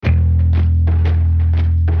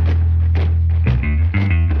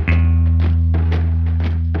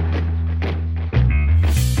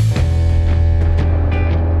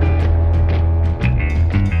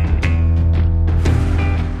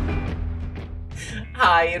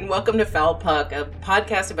Hi, and welcome to Foul Puck, a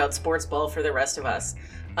podcast about sports ball for the rest of us.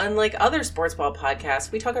 Unlike other sports ball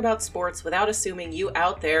podcasts, we talk about sports without assuming you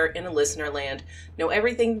out there in a listener land know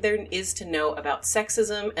everything there is to know about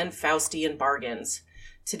sexism and Faustian bargains.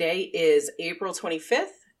 Today is April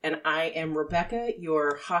 25th, and I am Rebecca,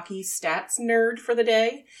 your hockey stats nerd for the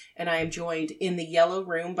day, and I am joined in the yellow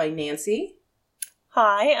room by Nancy.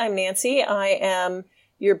 Hi, I'm Nancy. I am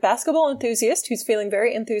your basketball enthusiast who's feeling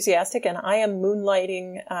very enthusiastic, and I am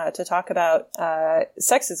moonlighting to talk about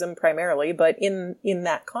sexism primarily, but in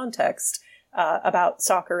that context, about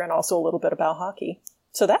soccer and also a little bit about hockey.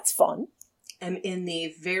 So that's fun. And in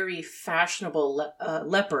the very fashionable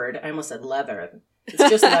leopard, I almost said leather.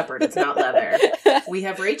 It's just leopard, it's not leather. We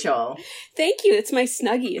have Rachel. Thank you. It's my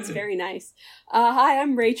Snuggie. It's very nice. Hi,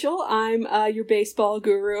 I'm Rachel. I'm your baseball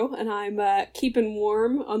guru, and I'm keeping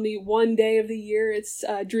warm on the one day of the year it's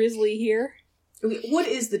drizzly here. What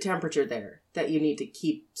is the temperature there that you need to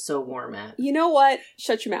keep so warm at? You know what?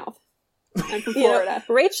 Shut your mouth. I'm from Florida.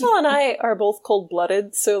 Rachel and I are both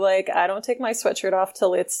cold-blooded, so I don't take my sweatshirt off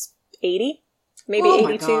till it's 80, maybe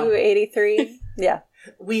 82, 83. Yeah.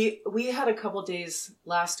 We had a couple days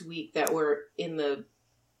last week that were in the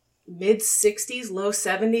mid-60s, low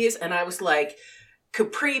 70s, and I was like,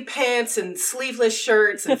 capri pants and sleeveless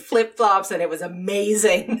shirts and flip-flops, and it was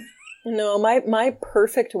amazing. No, my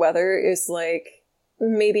perfect weather is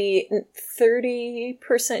maybe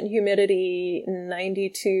 30% humidity,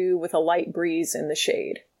 92 with a light breeze in the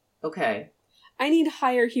shade. Okay. I need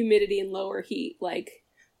higher humidity and lower heat,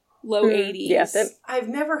 low 80s. Yes, I've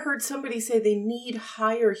never heard somebody say they need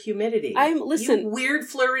higher humidity. Listen, you weird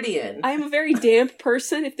Floridian. I'm a very damp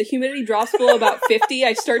person. If the humidity drops below about 50,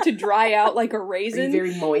 I start to dry out like a raisin. Are you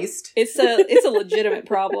very moist? It's a legitimate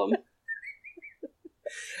problem.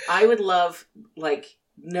 I would love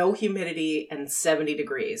no humidity and 70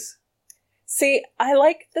 degrees. See, I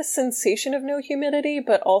like the sensation of no humidity,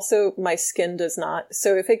 but also my skin does not.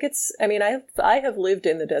 So if it gets, I have lived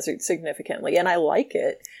in the desert significantly, and I like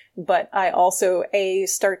it, but I also,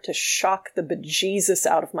 start to shock the bejesus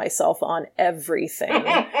out of myself on everything.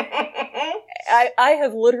 I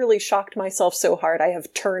have literally shocked myself so hard, I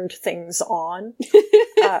have turned things on.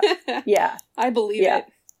 Yeah. I believe it.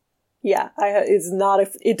 Yeah,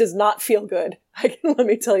 it does not feel good. Let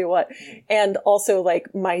me tell you what. And also,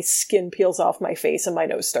 my skin peels off my face and my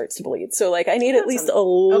nose starts to bleed. So, I need at least a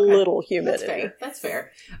little humidity. That's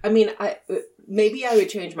fair. Maybe I would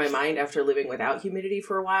change my mind after living without humidity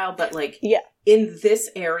for a while, but in this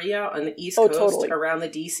area on the East Coast, totally. Around the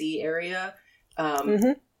DC area,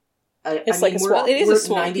 it's it is a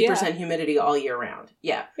swamp. 90% humidity all year round.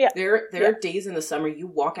 Yeah. There are days in the summer you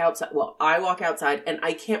walk outside. Well, I walk outside and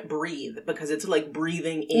I can't breathe because it's like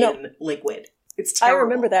breathing in liquid. It's terrible. I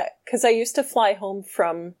remember that because I used to fly home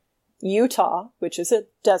from Utah, which is a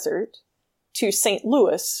desert, to St.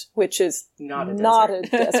 Louis, which is not a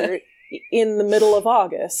desert, in the middle of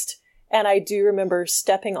August. And I do remember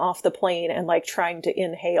stepping off the plane and trying to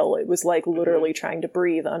inhale. It was literally trying to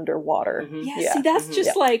breathe underwater. Mm-hmm. Yeah, see, that's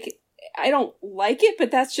just I don't like it,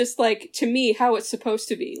 but that's just to me how it's supposed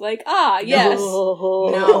to be. Yes.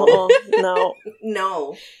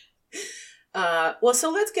 No. Well,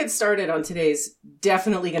 so let's get started on today's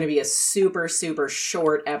definitely going to be a super, super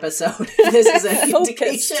short episode. This is an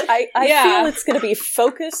indication. I feel it's going to be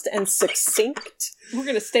focused and succinct. We're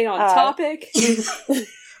going to stay on topic.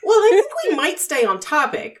 Well, I think we might stay on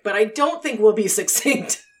topic, but I don't think we'll be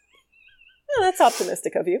succinct. Well, that's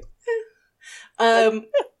optimistic of you.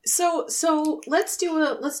 So let's do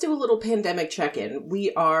a little pandemic check-in.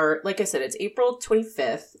 We are, like I said, it's April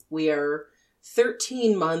 25th. We are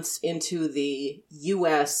 13 months into the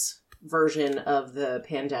US version of the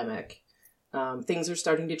pandemic. Things are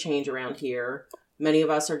starting to change around here. Many of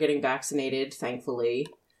us are getting vaccinated, thankfully.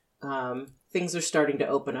 Things are starting to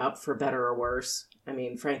open up for better or worse.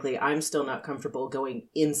 Frankly, I'm still not comfortable going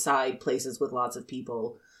inside places with lots of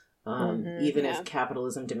people, even if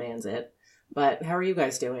capitalism demands it. But how are you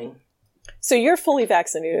guys doing? So you're fully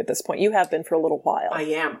vaccinated at this point. You have been for a little while. I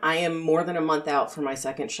am. I am more than a month out for my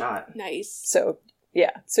second shot. Nice. So,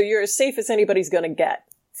 yeah. So you're as safe as anybody's going to get,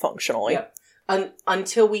 functionally. Yep.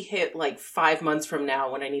 Until we hit 5 months from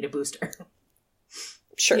now when I need a booster.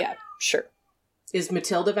 Sure. Yeah. Sure. Is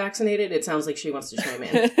Matilda vaccinated? It sounds like she wants to chime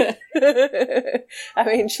in.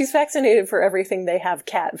 She's vaccinated for everything they have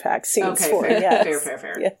cat vaccines for. Fair. Yes.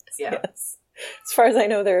 Fair. Yes. Yeah. Yes. As far as I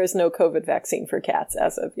know, there is no COVID vaccine for cats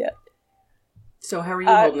as of yet. So how are you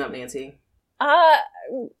holding up, Nancy?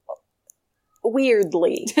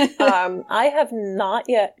 Weirdly. I have not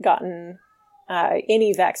yet gotten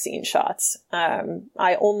any vaccine shots.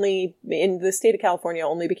 I only, in the state of California,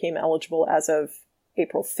 only became eligible as of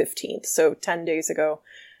April 15th, so 10 days ago.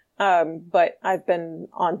 But I've been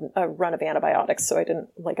on a run of antibiotics, so I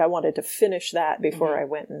wanted to finish that before I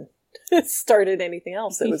went and started anything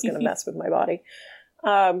else that was going to mess with my body.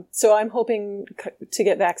 So I'm hoping to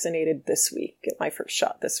get vaccinated this week, get my first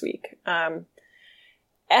shot this week.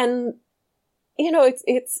 And,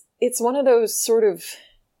 it's one of those sort of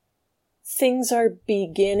things are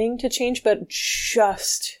beginning to change, but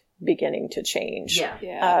just beginning to change.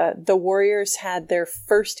 Yeah. The Warriors had their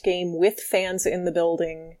first game with fans in the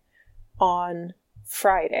building on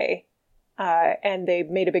Friday. And they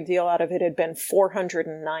made a big deal out of it. It had been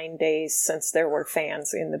 409 days since there were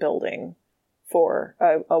fans in the building for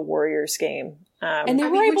a Warriors game. And they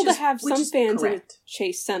were able to have some fans in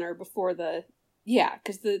Chase Center before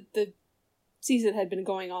because the season had been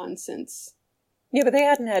going on since. Yeah, but they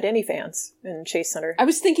hadn't had any fans in Chase Center. I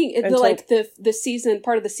was thinking the season,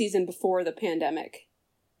 part of the season before the pandemic.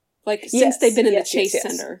 Since they've been in the Chase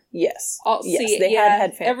Center. Yes. They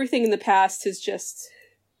had fans. Everything in the past has just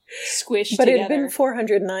squished but together. It had been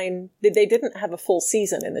 409. They didn't have a full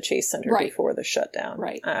season in the Chase Center before the shutdown.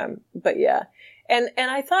 Right. But yeah. And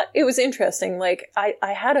I thought it was interesting. I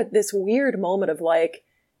had this weird moment of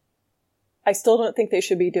I still don't think they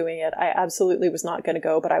should be doing it. I absolutely was not going to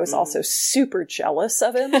go, but I was also super jealous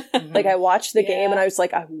of him. I watched the game and I was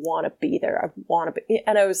like, I want to be there. I want to be.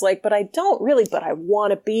 And I was like, but I don't really, but I want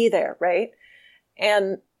to be there. Right.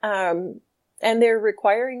 And they're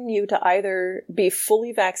requiring you to either be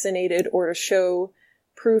fully vaccinated or to show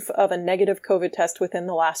proof of a negative COVID test within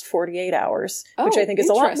the last 48 hours, which I think is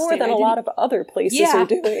a lot more than a lot of other places are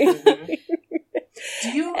doing. Do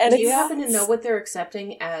you happen to know what they're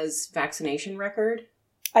accepting as vaccination record?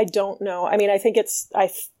 I don't know. I mean, I think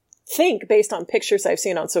think based on pictures I've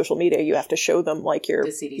seen on social media, you have to show them your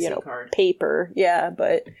the CDC card. Paper. Yeah,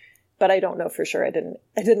 but I don't know for sure. I didn't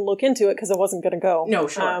look into it because I wasn't going to go. No,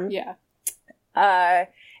 sure.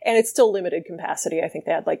 And it's still limited capacity. I think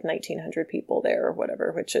they had 1,900 people there or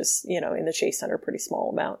whatever, which is, in the Chase Center, pretty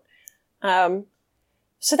small amount.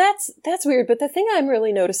 So that's weird. But the thing I'm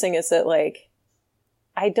really noticing is that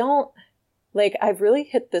I've really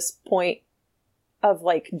hit this point of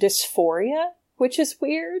dysphoria, which is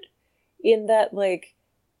weird in that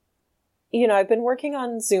I've been working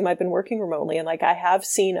on Zoom. I've been working remotely and I have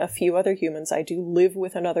seen a few other humans. I do live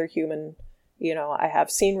with another human. I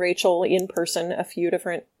have seen Rachel in person a few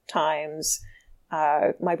different times.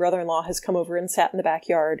 My brother-in-law has come over and sat in the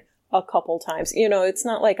backyard a couple times. It's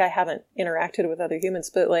not like I haven't interacted with other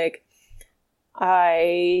humans, but when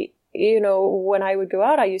I would go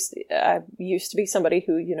out, I used to be somebody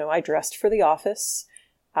who, I dressed for the office.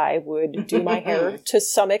 I would do my hair to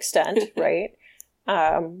some extent, right?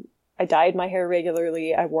 I dyed my hair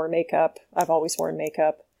regularly. I wore makeup. I've always worn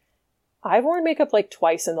makeup. I've worn makeup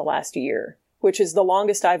twice in the last year, which is the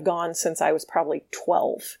longest I've gone since I was probably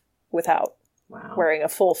 12 without wearing a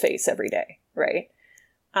full face every day, right?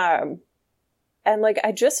 And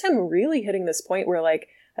I just am really hitting this point where I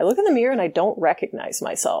look in the mirror and I don't recognize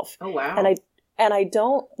myself. Oh, wow. And I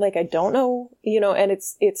don't know,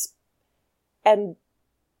 and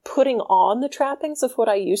putting on the trappings of what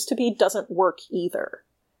I used to be doesn't work either.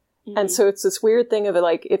 Mm-hmm. And so it's this weird thing of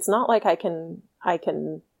it's not like I can,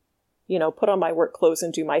 put on my work clothes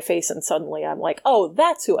and do my face and suddenly I'm oh,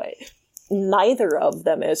 that's who neither of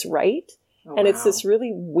them is right. Oh, and it's this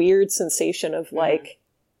really weird sensation of I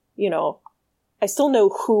still know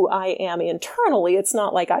who I am internally. It's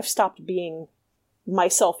not I've stopped being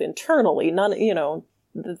myself internally.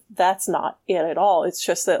 That's not it at all. It's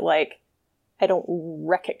just that I don't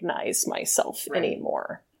recognize myself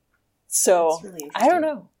anymore. So really I don't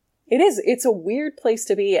know. It's a weird place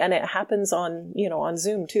to be. And it happens on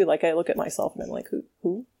Zoom too. I look at myself and I'm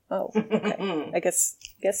who? Oh, okay. I guess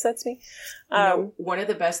that's me. One of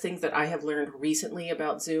the best things that I have learned recently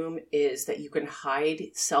about Zoom is that you can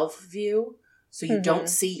hide self-view so you don't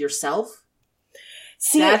see yourself.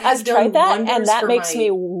 See, I've tried that, and that makes me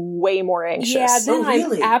way more anxious. Yeah, then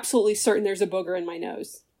really? I'm absolutely certain there's a booger in my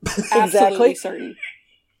nose. Exactly. Absolutely certain.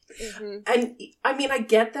 Mm-hmm. And, I mean, I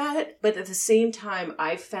get that, but at the same time,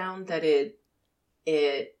 I've found that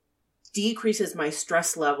it decreases my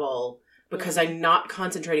stress level because I'm not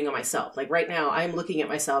concentrating on myself. Right now, I'm looking at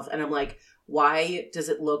myself, and I'm why does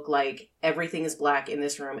it look like everything is black in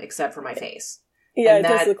this room except for my face? Yeah, and it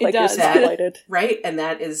does look like you're spotlighted. Right? And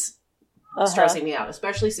that is stressing me out,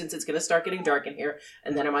 especially since it's going to start getting dark in here,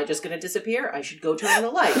 and then am I just going to disappear? I should go turn on the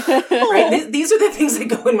light. Right? These are the things that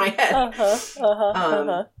go in my head.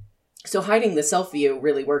 So hiding the self-view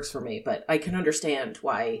really works for me, but I can understand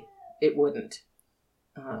why it wouldn't.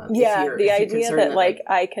 The idea that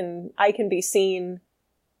I can be seen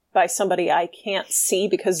by somebody I can't see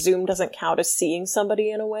because Zoom doesn't count as seeing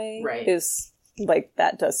somebody in a way, right, is like,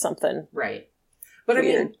 that does something. Right. But weird.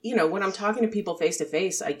 I mean, you know, when I'm talking to people face to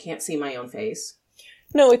face, I can't see my own face.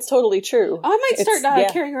 No, it's totally true. I might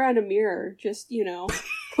start carrying around a mirror, just, you know,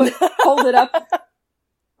 hold it up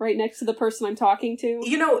right next to the person I'm talking to.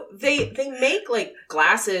 You know, they make, like,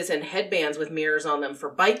 glasses and headbands with mirrors on them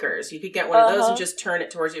for bikers. You could get one of those and just turn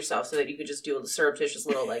it towards yourself so that you could just do a surreptitious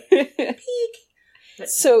little, like, peek.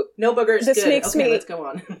 So no boogers. This good. makes okay, me, let's go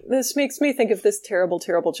on. This makes me think of this terrible,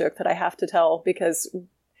 terrible joke that I have to tell, because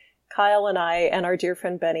Kyle and I and our dear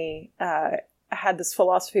friend Benny had this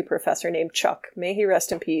philosophy professor named Chuck. May he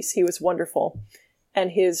rest in peace. He was wonderful.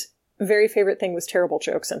 And his very favorite thing was terrible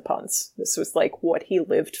jokes and puns. This was like what he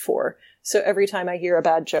lived for. So every time I hear a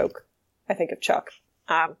bad joke, I think of Chuck.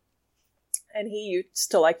 And he used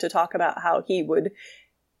to like to talk about how he would,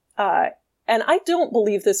 and I don't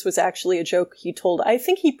believe this was actually a joke he told. I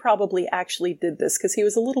think he probably actually did this because he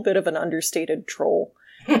was a little bit of an understated troll.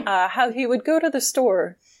 How he would go to the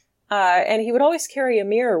store, and he would always carry a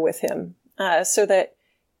mirror with him, so that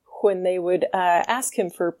when they would ask him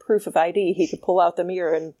for proof of ID, he could pull out the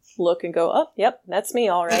mirror and look and go, oh, yep, that's me,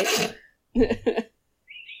 all right.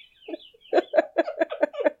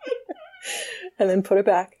 And then put it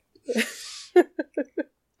back.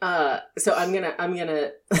 So I'm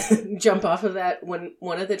gonna jump off of that. When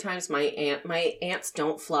one of the times my ants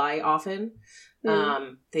don't fly often.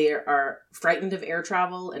 They are frightened of air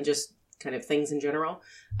travel and just kind of things in general.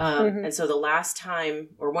 And so the last time,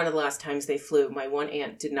 or one of the last times they flew, my one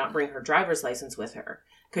aunt did not bring her driver's license with her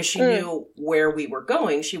because she knew where we were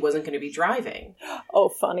going. She wasn't going to be driving. Oh,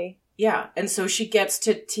 funny. Yeah. And so she gets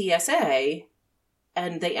to TSA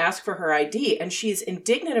and they ask for her ID and she's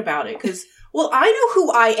indignant about it because, well, I know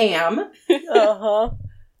who I am.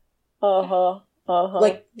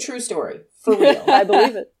 Like, true story. For real. I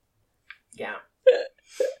believe it. Yeah.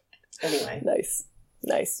 Anyway.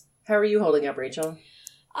 Nice. How are you holding up, Rachel?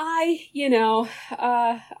 Unlike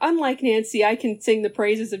Nancy, I can sing the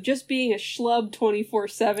praises of just being a schlub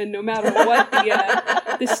 24/7, no matter what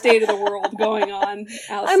the state of the world going on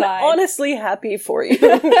outside. I'm honestly happy for you.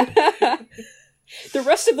 The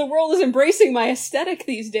rest of the world is embracing my aesthetic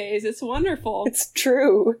these days. It's wonderful. It's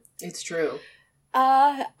true.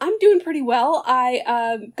 I'm doing pretty well.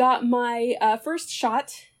 I got my first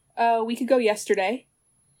shot a week ago yesterday.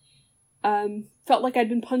 Felt like I'd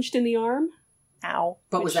been punched in the arm. Ow.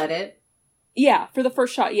 But was that it? Yeah, for the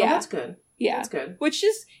first shot, yeah. Oh, that's good. Yeah. That's good. Which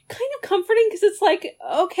is kind of comforting because it's like,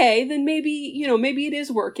 okay, then maybe it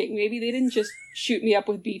is working. Maybe they didn't just shoot me up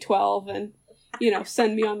with B12 and,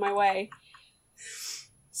 send me on my way.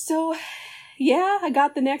 So, yeah, I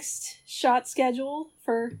got the next shot schedule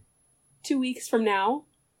for 2 weeks from now.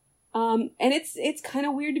 And it's kind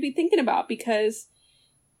of weird to be thinking about because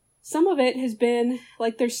some of it has been,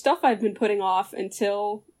 like, there's stuff I've been putting off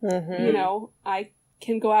until, I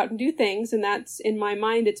can go out and do things. And that's, in my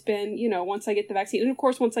mind, it's been, once I get the vaccine. And, of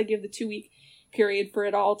course, once I give the 2-week period for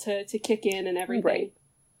it all to kick in and everything. Right.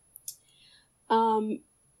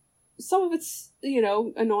 Some of it's,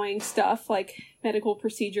 annoying stuff, like medical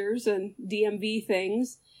procedures and DMV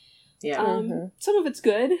things. Yeah. Some of it's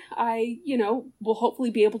good. I, will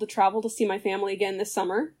hopefully be able to travel to see my family again this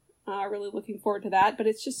summer. Really looking forward to that. But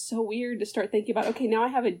it's just so weird to start thinking about, okay, now I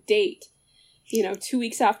have a date. 2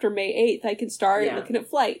 weeks after May 8th, I can start looking at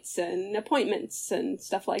flights and appointments and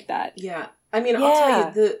stuff like that. Yeah. I mean,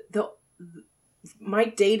 I'll tell you, my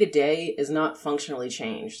day-to-day is not functionally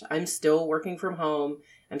changed. I'm still working from home.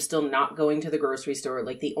 I'm still not going to the grocery store.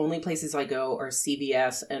 Like, the only places I go are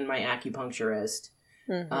CVS and my acupuncturist.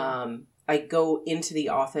 I go into the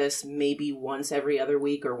office maybe once every other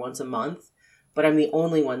week or once a month. But I'm the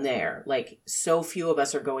only one there. Like, so few of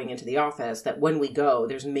us are going into the office that when we go,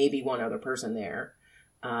 there's maybe one other person there.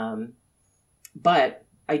 But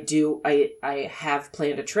I have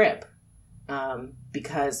planned a trip.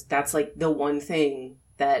 Because that's like the one thing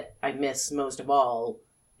that I miss most of all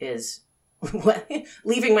is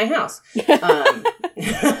leaving my house.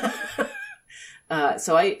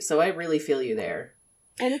 So I really feel you there.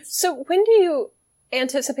 And so when do you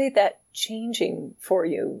anticipate that changing for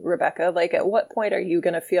you, Rebecca? Like, at what point are you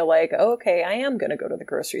going to feel like, oh, okay, I am going to go to the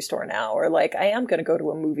grocery store now, or like I am going to go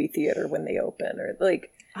to a movie theater when they open, or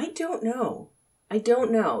like? I don't know.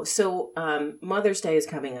 So Mother's Day is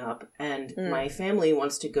coming up, and my family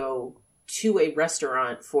wants to go to a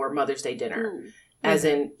restaurant for Mother's Day dinner, as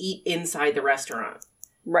in eat inside the restaurant.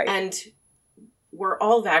 Right. And we're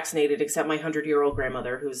all vaccinated except my 100-year-old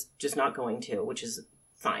grandmother, who's just not going to, which is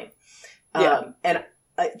fine. Yeah. And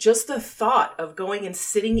just the thought of going and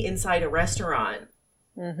sitting inside a restaurant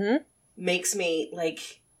makes me,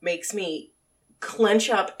 like, makes me clench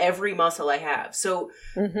up every muscle I have. So,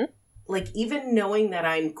 like, even knowing that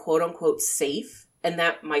I'm quote unquote safe and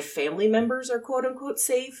that my family members are quote unquote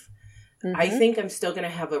safe, I think I'm still going to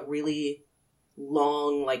have a really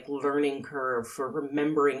long, like, learning curve for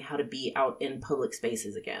remembering how to be out in public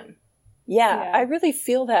spaces again. Yeah, I really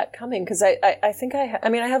feel that coming because I think I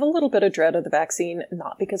have a little bit of dread of the vaccine,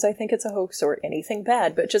 not because I think it's a hoax or anything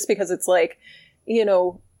bad, but just because it's like, you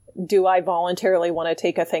know, do I voluntarily want to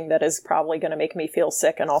take a thing that is probably going to make me feel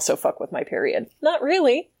sick and also fuck with my period? Not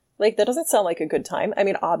really. Like, that doesn't sound like a good time. I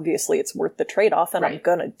mean, obviously it's worth the trade-off and I'm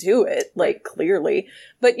gonna do it, like, clearly.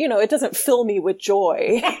 But, you know, it doesn't fill me with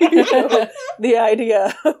joy, you know, the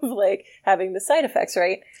idea of, like, having the side effects,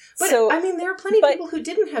 right? But, so, I mean, there are plenty of people who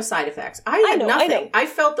didn't have side effects. I had nothing. I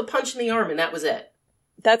felt the punch in the arm and that was it.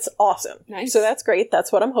 That's awesome. Nice. So that's great.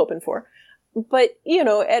 That's what I'm hoping for. But, you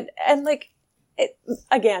know, and like,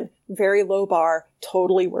 again, very low bar,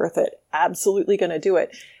 totally worth it. Absolutely gonna do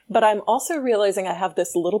it. But I'm also realizing I have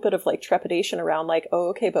this little bit of like trepidation around like, oh,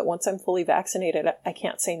 okay, but once I'm fully vaccinated, I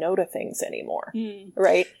can't say no to things anymore.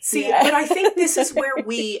 Right? See, but I think this is where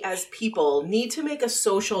we as people need to make a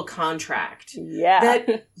social contract. Yeah.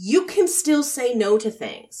 That you can still say no to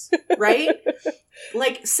things, right?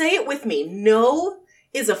 Like, say it with me. No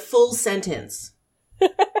is a full sentence.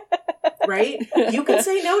 Right? You can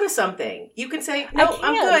say no to something. You can say, no,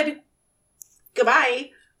 I'm good. Goodbye.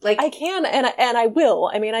 Like, I can, and I will.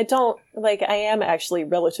 I mean, I am actually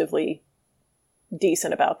relatively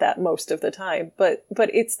decent about that most of the time, but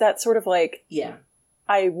it's that sort of like,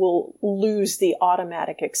 I will lose the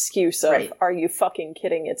automatic excuse of, are you fucking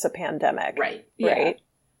kidding? It's a pandemic. Right. Right.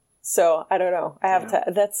 So I don't know. I have to,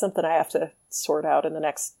 that's something I have to sort out in the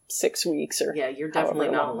next 6 weeks or. Yeah, you're definitely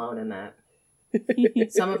not alone in that.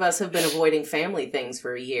 Some of us have been avoiding family things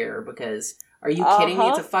for a year because, are you kidding me?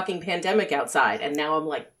 It's a fucking pandemic outside. And now I'm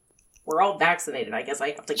like, we're all vaccinated. I guess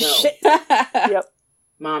I have to go. Shit. Yep.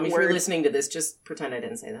 Mom, if you're listening to this, just pretend I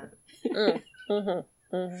didn't say that.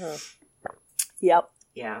 Yep.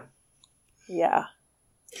 Yeah. Yeah.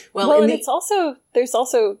 Well, and there's also there's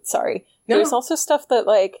also stuff that,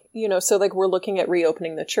 like, you know, so like we're looking at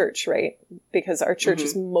reopening the church, right? Because our church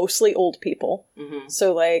is mostly old people.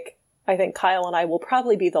 So like, I think Kyle and I will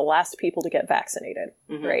probably be the last people to get vaccinated,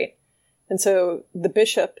 right? And so the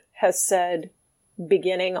bishop has said,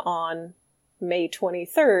 beginning on May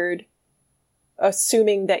 23rd,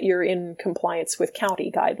 assuming that you're in compliance with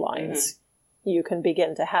county guidelines, you can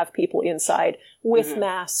begin to have people inside with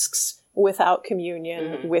masks, without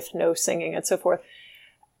communion, with no singing, and so forth.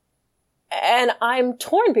 And I'm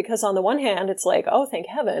torn because on the one hand, it's like, oh, thank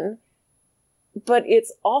heaven. But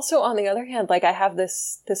it's also, on the other hand, like, I have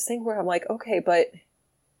this thing where I'm like, okay, but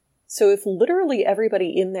so if literally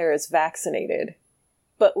everybody in there is vaccinated,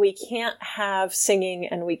 but we can't have singing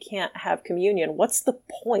and we can't have communion, what's the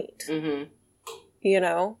point? You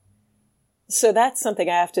know? So that's something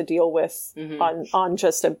I have to deal with on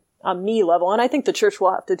just a me level. And I think the church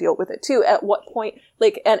will have to deal with it too. At what point,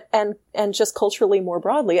 like, and just culturally more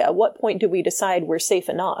broadly, at what point do we decide we're safe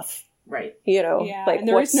enough? Right. You know, like,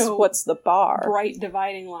 what's the bar? Bright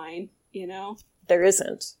dividing line, you know? There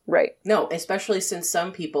isn't. Right. No, especially since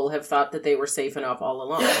some people have thought that they were safe enough all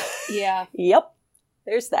along. Yeah. Yep.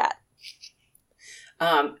 There's that.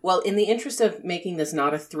 Well, in the interest of making this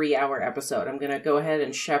not a 3-hour episode, I'm going to go ahead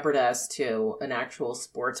and shepherd us to an actual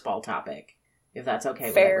sports ball topic, if that's okay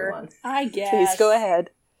with everyone. I guess. Please go ahead.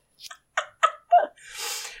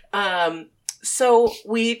 So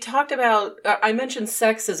we talked about, I mentioned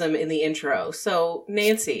sexism in the intro. So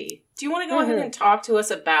Nancy, do you want to go ahead and talk to us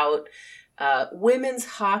about women's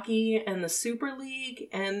hockey and the Super League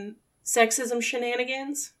and sexism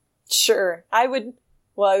shenanigans? Sure. I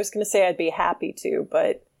was going to say I'd be happy to,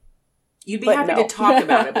 but... You'd be happy to talk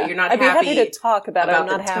about it, but you're not happy... I'd be happy to talk about it. I'm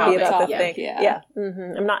not happy about the thing. Yeah.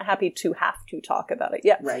 I'm not happy to have to talk about it.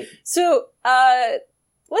 Yeah. Right. So,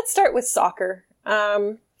 let's start with soccer.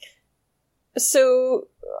 So,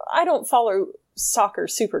 I don't follow soccer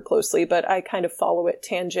super closely, but I kind of follow it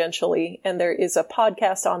tangentially. And there is a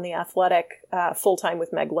podcast on The Athletic, full-time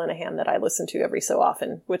with Meg Linehan, that I listen to every so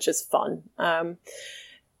often, which is fun. And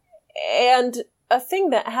a thing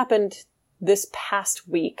that happened this past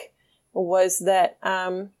week was that,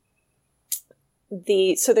 so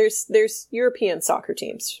there's European soccer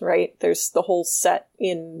teams, right? There's the whole set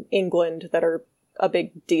in England that are a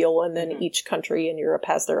big deal, and then each country in Europe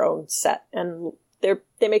has their own set, and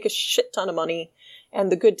they make a shit ton of money,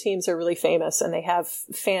 and the good teams are really famous, and they have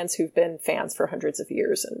fans who've been fans for hundreds of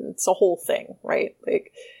years, and it's a whole thing, right?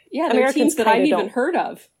 Like, yeah, there are teams that I've even heard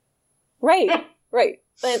of. Right, right.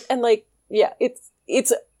 And like, yeah, it's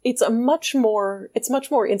it's much more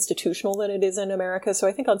institutional than it is in America. So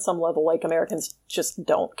I think on some level, like, Americans just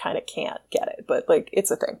can't get it, but like,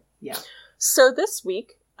 it's a thing. Yeah. So this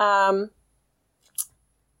week,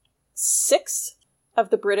 6 of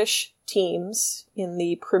the British teams in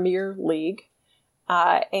the Premier League,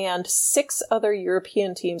 and 6 other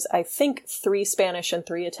European teams, I think 3 Spanish and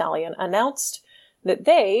 3 Italian, announced that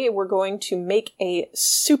they were going to make a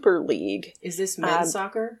super league. Is this men's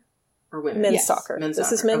soccer or women's? Men's soccer.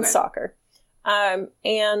 This is men's soccer.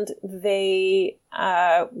 And they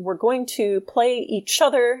were going to play each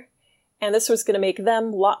other, and this was going to make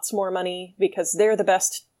them lots more money because they're the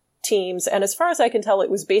best teams. And as far as I can tell, it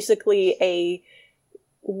was basically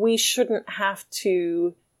we shouldn't have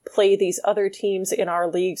to play these other teams in our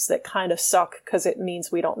leagues that kind of suck because it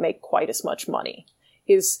means we don't make quite as much money,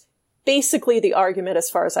 is basically the argument as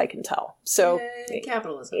far as I can tell. So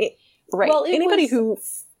capitalism. Right. Well, anybody who...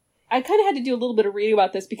 I kind of had to do a little bit of reading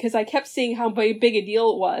about this because I kept seeing how big a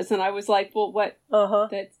deal it was, and I was like, well, what?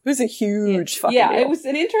 It was a huge fucking deal. It was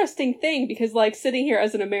an interesting thing because, like, sitting here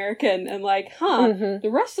as an American and like, the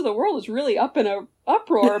rest of the world is really up in a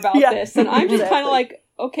uproar about this, and I'm just kind of like,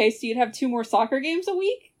 okay, so you'd have 2 more soccer games a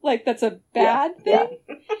week? Like, that's a bad thing?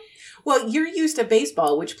 Yeah. Well, you're used to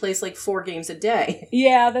baseball, which plays like 4 games a day.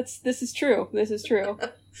 Yeah, this is true.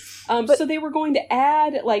 So they were going to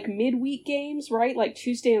add, like, midweek games, right? Like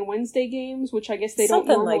Tuesday and Wednesday games, which I guess they don't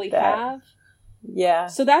normally have. Yeah.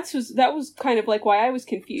 So that was kind of like why I was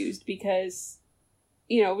confused, because,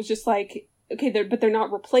 you know, it was just like, okay, they're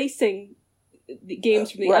not replacing the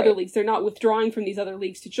games from the other leagues. They're not withdrawing from these other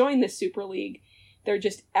leagues to join this Super League. They're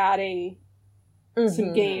just adding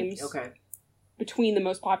some games between the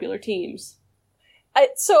most popular teams.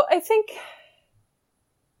 So I think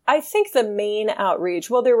the main outrage,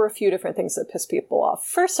 well, there were a few different things that pissed people off.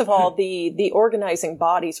 First of all, the organizing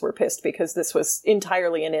bodies were pissed because this was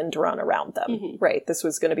entirely an end run around them, right? This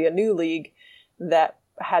was going to be a new league that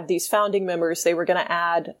had these founding members. They were going to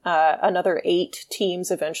add another 8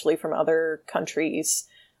 teams eventually from other countries.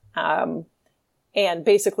 And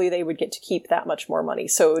basically they would get to keep that much more money.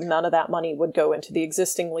 So none of that money would go into the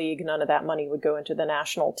existing league. None of that money would go into the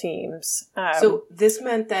national teams. So this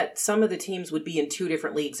meant that some of the teams would be in 2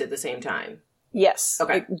 different leagues at the same time. Yes.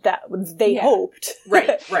 Okay. That they hoped. Right.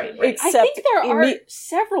 Except I think there are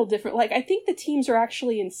several different, like, I think the teams are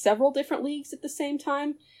actually in several different leagues at the same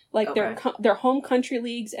time. Like, their home country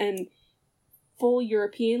leagues and full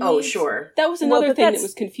European leagues. Oh, sure. That was another thing that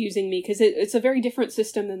was confusing me, because it's a very different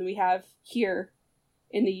system than we have here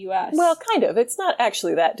in the U.S. Well, kind of. It's not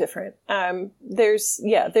actually that different. There's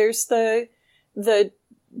the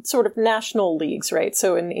sort of national leagues, right?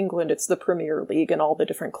 So in England, it's the Premier League, and all the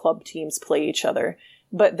different club teams play each other.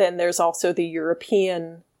 But then there's also the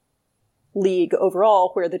European League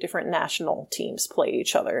overall, where the different national teams play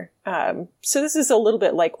each other. So this is a little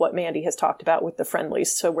bit like what Mandy has talked about with the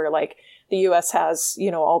friendlies. So where, like, the U.S. has,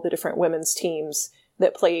 all the different women's teams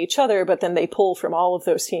that play each other, but then they pull from all of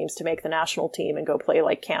those teams to make the national team and go play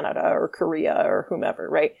like Canada or Korea or whomever,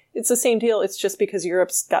 right? It's the same deal. It's just because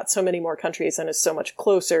Europe's got so many more countries and is so much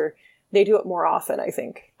closer, they do it more often, I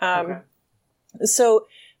think. So,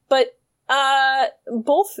 but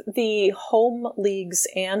both the home leagues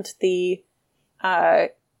and the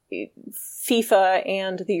FIFA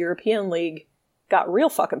and the European League got real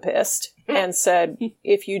fucking pissed and said,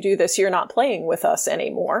 if you do this, you're not playing with us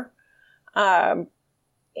anymore.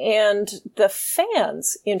 And the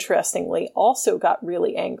fans, interestingly, also got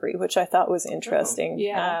really angry, which I thought was interesting.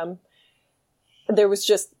 There was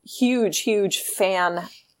just huge fan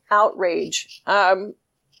outrage. And,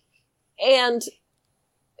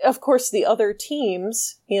 of course, the other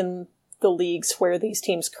teams in the leagues where these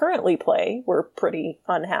teams currently play were pretty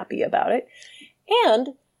unhappy about it.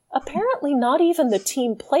 And apparently not even the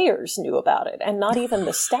team players knew about it, and not even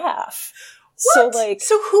the staff. What?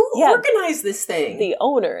 So who organized this thing? The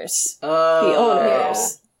owners. Oh. The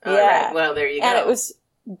owners. Yeah. All right. Well, there you go. And it was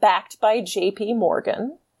backed by JP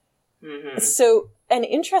Morgan. Mm-hmm. So an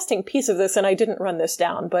interesting piece of this, and I didn't run this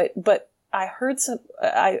down, but I heard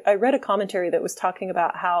I read a commentary that was talking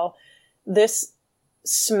about how this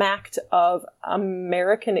smacked of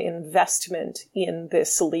American investment in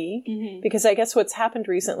this league. Mm-hmm. Because I guess what's happened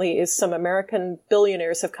recently is some American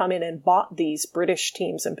billionaires have come in and bought these British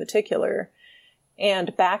teams in particular,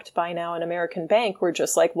 and backed by now an American bank, were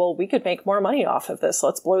just like, well, we could make more money off of this.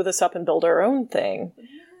 Let's blow this up and build our own thing.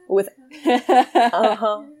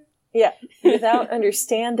 Yeah, without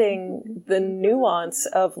understanding the nuance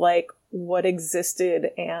of like what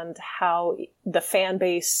existed and how the fan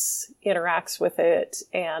base interacts with it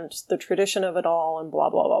and the tradition of it all and blah,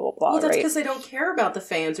 blah, blah, blah, blah. Well, that's right? because they don't care about the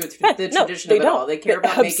fans or the No, tradition they of it don't. all. They care They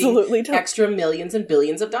about absolutely making don't. extra millions and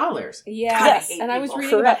billions of dollars. Yeah, Yes. and I was reading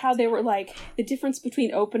Correct. about how they were like the difference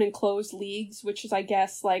between open and closed leagues, which is, I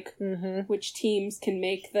guess, like which teams can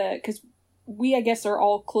make because we, I guess, are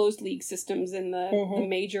all closed league systems in the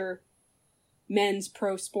major men's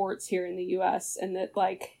pro sports here in the U.S. and that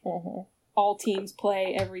like all teams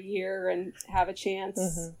play every year and have a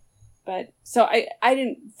chance. But so I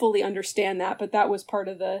didn't fully understand that, but that was part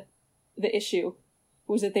of the issue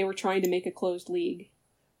was that they were trying to make a closed league.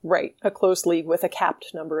 Right, a closed league with a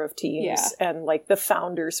capped number of teams, and like the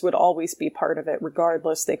founders would always be part of it,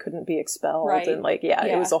 regardless. They couldn't be expelled, Right. and like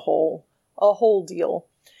it was a whole deal.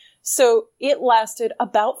 So it lasted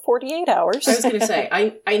about 48 hours. I was going to say,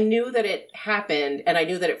 I knew that it happened, and I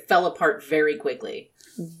knew that it fell apart very quickly.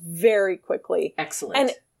 Very quickly.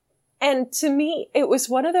 Excellent. And to me, it was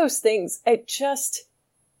one of those things. It just,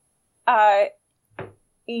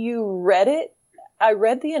 you read it. I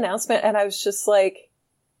read the announcement, and I was just like.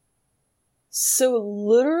 So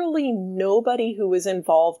literally nobody who was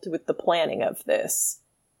involved with the planning of this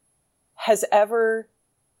has ever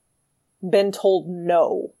been told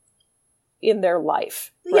no in their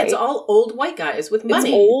life. Yeah, right? it's all old white guys with money.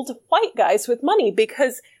 It's old white guys with money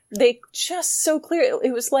because they just so clear.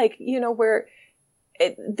 It was like, where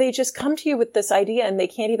they just come to you with this idea and they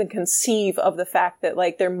can't even conceive of the fact that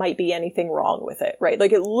like there might be anything wrong with it, right?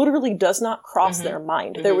 Like it literally does not cross their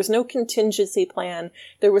mind. There was no contingency plan.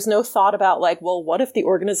 There was no thought about like, well, what if the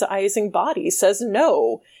organizing body says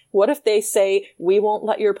no? What if they say, we won't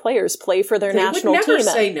let your players play for their national team? They would never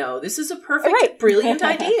say no. This is a perfect, brilliant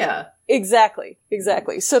idea. Exactly.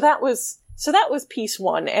 So that was piece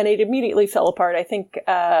one, and it immediately fell apart. I think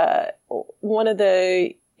one of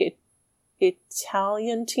the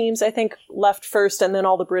Italian teams, I think, left first, and then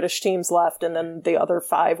all the British teams left, and then the other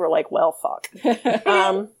 5 were like, well, fuck.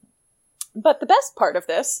 But the best part of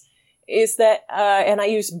this is that, and I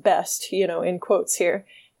use best, in quotes here,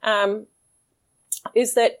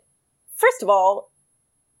 is that, first of all,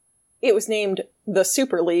 it was named the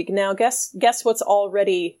Super League. Now, guess what's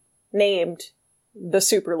already named the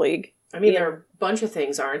Super League? I mean, there are a bunch of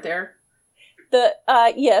things, aren't there?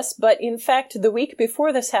 Yes, but in fact, the week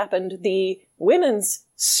before this happened, the Women's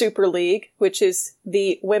Super League, which is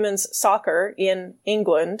the women's soccer in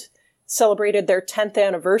England, celebrated their 10th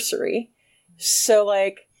anniversary. So,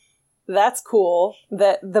 like, that's cool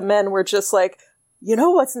that the men were just like, you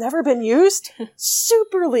know what's never been used?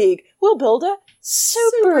 Super League. We'll build a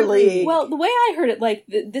Super League. Well, the way I heard it, like,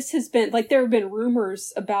 this has been, like, there have been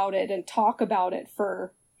rumors about it and talk about it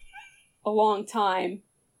for a long time.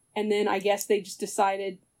 And then I guess they just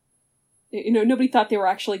decided, nobody thought they were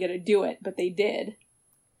actually going to do it, but they did.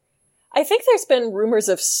 I think there's been rumors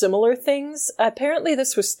of similar things. Apparently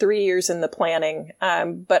this was 3 years in the planning.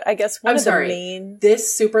 But I guess the main...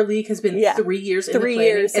 This Super League has been 3 years in the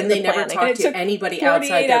planning, and they never talked to anybody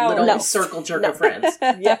outside their little circle jerk of friends.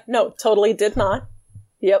 No, totally did not.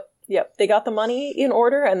 Yep. They got the money in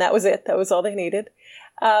order, and that was it. That was all they needed.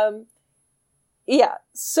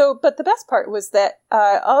 So, but the best part was that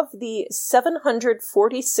of the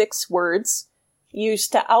 746 words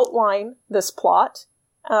used to outline this plot,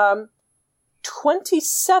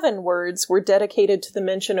 27 words were dedicated to the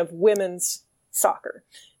mention of women's soccer.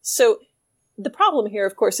 So the problem here,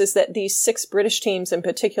 of course, is that these 6 British teams in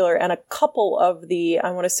particular, and a couple of the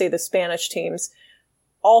Spanish teams,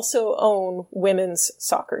 also own women's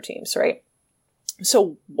soccer teams, right?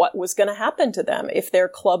 So what was going to happen to them if their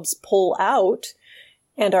clubs pull out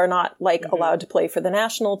and are not, allowed to play for the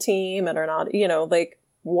national team and are not,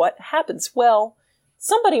 what happens? Well,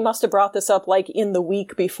 somebody must have brought this up, in the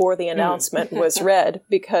week before the announcement was read,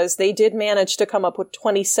 because they did manage to come up with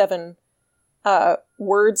 27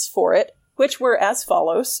 words for it, which were as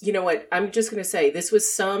follows. You know what? I'm just going to say, this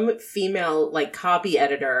was some female, copy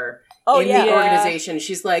editor the organization.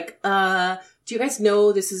 She's like, do you guys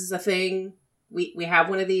know this is a thing? We have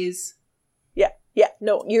one of these. Yeah,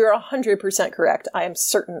 no, you're 100% correct. I am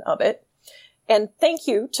certain of it. And thank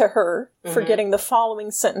you to her for getting the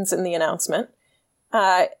following sentence in the announcement.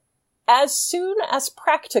 As soon as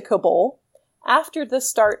practicable, after the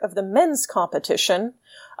start of the men's competition,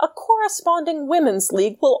 a corresponding women's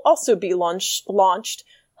league will also be launched,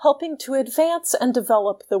 helping to advance and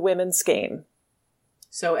develop the women's game.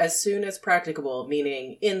 So as soon as practicable,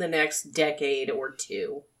 meaning in the next decade or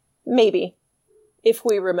 2. Maybe. If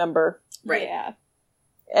we remember. Right. Yeah.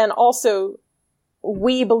 And also,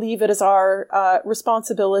 we believe it is our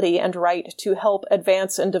responsibility and right to help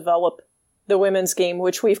advance and develop the women's game,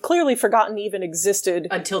 which we've clearly forgotten even existed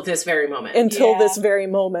until this very moment. This very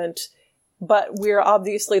moment. But we're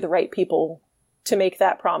obviously the right people to make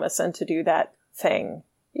that promise and to do that thing.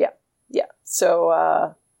 Yeah.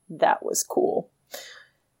 So that was cool.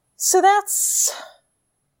 So that's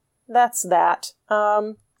that.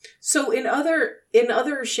 So in other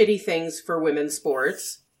shitty things for women's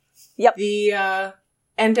sports, yep, the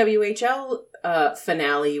NWHL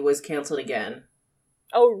finale was canceled again.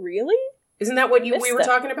 Oh, really? Isn't that what we were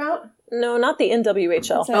talking about? No, not the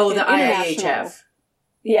NWHL. Oh, the IIHF.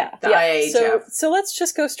 Yeah, the IIHF. So let's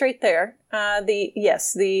just go straight there.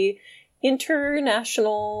 The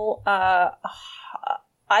International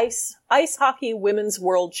Ice Hockey Women's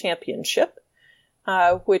World Championship,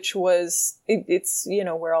 which was it's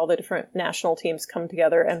where all the different national teams come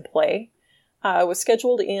together and play, was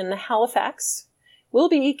scheduled in Halifax. Will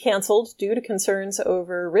be canceled due to concerns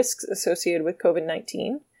over risks associated with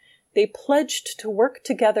COVID-19. They pledged to work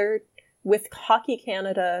together with Hockey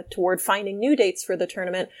Canada toward finding new dates for the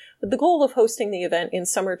tournament, with the goal of hosting the event in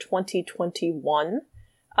summer 2021.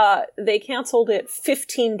 They canceled it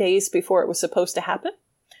 15 days before it was supposed to happen.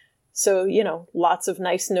 So, lots of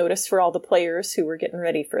nice notice for all the players who were getting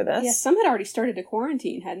ready for this. Yeah, some had already started to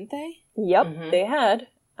quarantine, hadn't they? Yep, They had.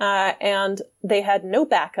 And they had no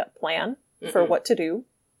backup plan for what to do.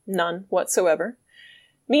 None whatsoever.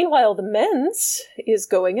 Meanwhile, the men's is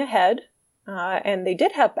going ahead, and they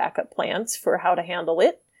did have backup plans for how to handle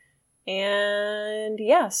it. And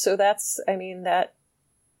so that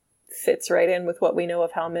fits right in with what we know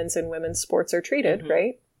of how men's and women's sports are treated,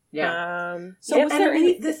 right? Yeah. So was there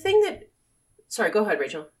the thing that... Sorry, go ahead,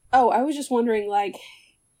 Rachel. Oh, I was just wondering,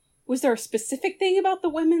 was there a specific thing about the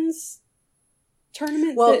women's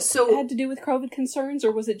tournament that had to do with COVID concerns,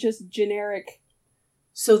 or was it just generic?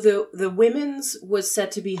 So the women's was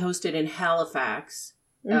set to be hosted in Halifax,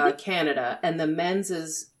 Canada, and the men's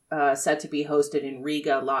is set to be hosted in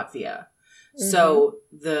Riga, Latvia. So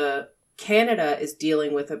the Canada is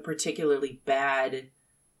dealing with a particularly bad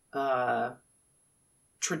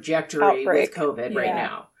trajectory with COVID right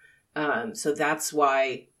now. So that's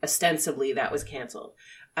why ostensibly that was canceled.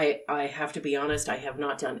 I have to be honest, I have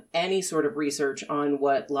not done any sort of research on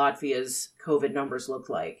what Latvia's COVID numbers look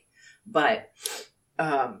like, but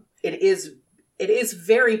it is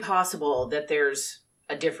very possible that there's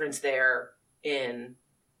a difference there in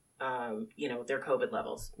their COVID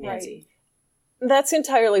levels, Nancy. Right. That's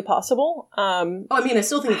entirely possible. I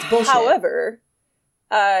still think it's bullshit. However,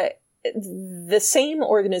 the same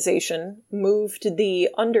organization moved the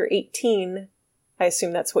under 18, I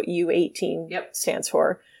assume that's what U18 stands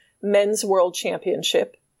for, Men's World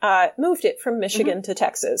Championship, moved it from Michigan to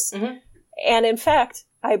Texas. And in fact,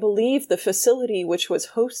 I believe the facility which was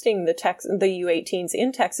hosting the U18s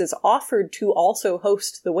in Texas offered to also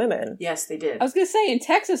host the women. Yes, they did. I was going to say, in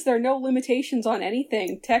Texas, there are no limitations on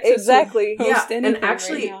anything. Texas exactly. will host anything and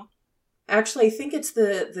actually, right now. Actually, I think it's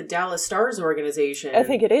the Dallas Stars organization. I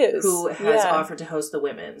think it is. Who has offered to host the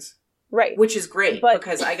women's. Right. Which is great,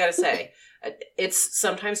 because I gotta say, it's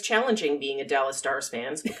sometimes challenging being a Dallas Stars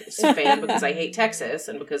fan because I hate Texas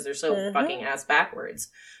and because they're so fucking ass backwards.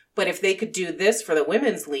 But if they could do this for the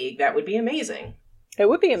women's league, that would be amazing. It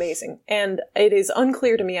would be amazing. And it is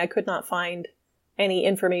unclear to me, I could not find any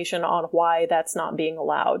information on why that's not being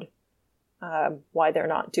allowed. Why they're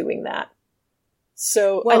not doing that.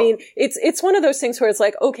 So, it's one of those things where it's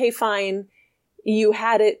like, okay, fine, you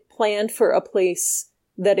had it planned for a place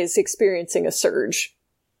that is experiencing a surge.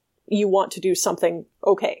 You want to do something,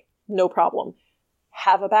 okay, no problem.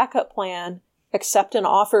 Have a backup plan, accept an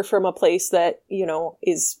offer from a place that,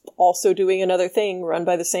 is also doing another thing run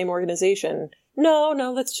by the same organization. No,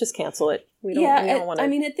 let's just cancel it. We don't want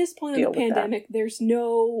to. At this point in the pandemic, there's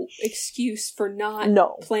no excuse for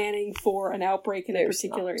not planning for an outbreak in a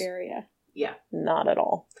particular area. Yeah. Not at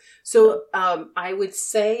all. So, I would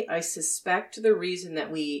say, I suspect the reason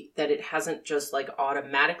that it hasn't just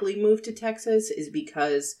automatically moved to Texas is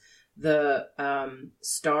because the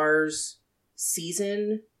Stars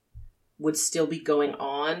season would still be going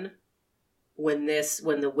on when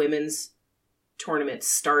the women's tournament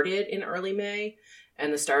started in early May,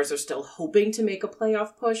 and the Stars are still hoping to make a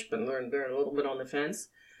playoff push, but they're a little bit on the fence.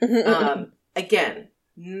 Again,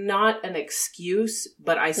 not an excuse,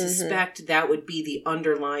 but I suspect that would be the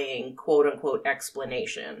underlying quote-unquote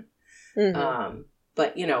explanation.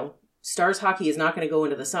 But, Stars hockey is not going to go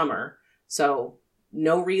into the summer, so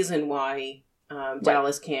no reason why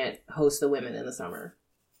Dallas can't host the women in the summer.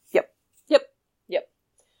 Yep.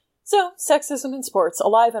 So, sexism in sports,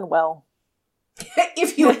 alive and well.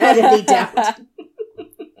 If you had any doubt.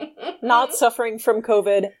 not suffering from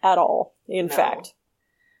COVID at all, in No. fact.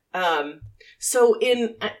 So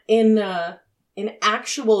in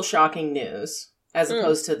actual shocking news, as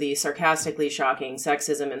opposed to the sarcastically shocking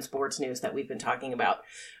sexism in sports news that we've been talking about,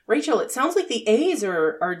 Rachel, it sounds like the A's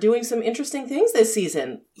are doing some interesting things this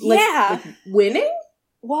season. Yeah. Like winning?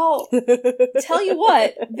 Well, tell you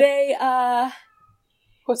what, they,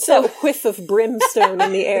 What's that whiff of brimstone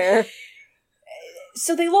in the air?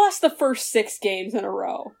 so they lost the first 6 games in a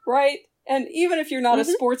row, right? And even if you're not a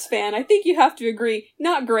sports fan, I think you have to agree,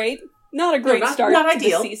 not great. Not a great start not to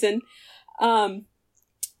ideal. the season.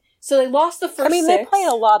 So they lost the first 6. I mean, they play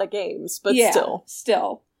a lot of games, but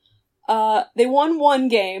still. They won 1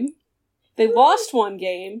 game. They lost 1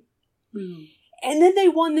 game. And then they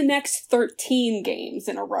won the next 13 games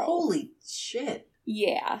in a row. Holy shit.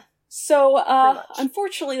 Yeah. So, Pretty much.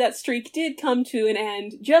 unfortunately, that streak did come to an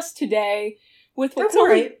end just today with what That's all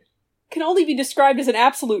right. can only be described as an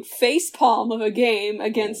absolute facepalm of a game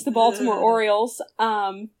against the Baltimore Orioles.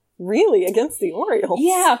 Really, against the Orioles?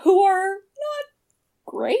 Yeah, who are not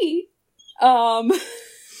great.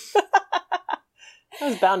 I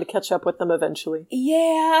was bound to catch up with them eventually.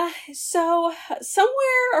 Yeah, so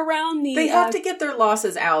somewhere around the... They have to get their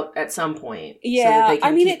losses out at some point. So Yeah, that they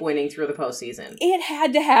can I mean, keep winning through the postseason. It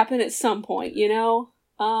had to happen at some point, you know?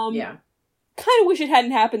 Yeah. Kind of wish it hadn't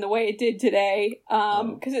happened the way it did today,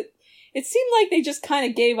 because it seemed like they just kind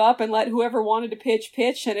of gave up and let whoever wanted to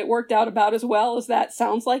pitch, and it worked out about as well as that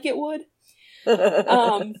sounds like it would.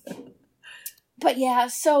 But yeah,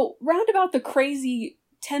 so round about the crazy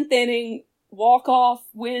 10th inning walk-off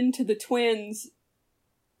win to the Twins,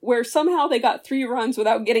 where somehow they got 3 runs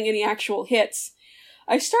without getting any actual hits,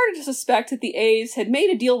 I started to suspect that the A's had made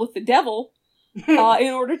a deal with the devil in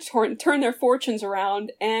order to turn their fortunes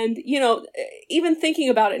around. And, you know, even thinking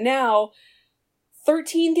about it now,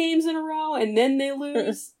 13 games in a row and then they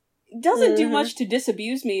lose doesn't do much to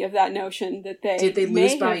disabuse me of that notion that they Did they may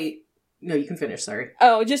lose by... have- No, you can finish, sorry.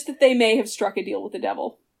 Oh, just that they may have struck a deal with the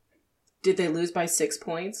devil. Did they lose by 6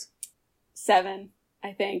 points? 7,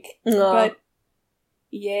 I think. No. But,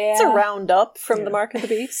 yeah. It's a round up from Yeah. the mark of the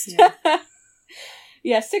beast. Yeah.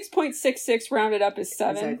 Yeah, 6.66 rounded up is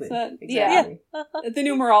 7. Exactly. So, Exactly. yeah, the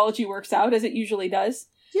numerology works out as it usually does.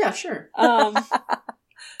 Yeah, sure.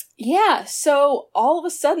 Yeah, so all of a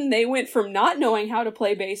sudden they went from not knowing how to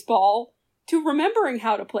play baseball to remembering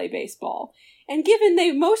how to play baseball. And given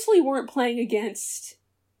they mostly weren't playing against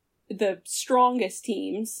the strongest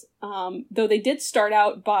teams, though they did start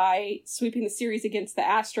out by sweeping the series against the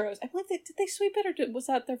Astros. I believe did they sweep it, or was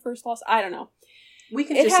that their first loss? I don't know. We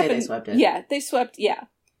can just say they swept it. Yeah, they swept, yeah.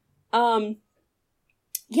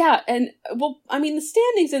 Yeah, and, well, I mean, the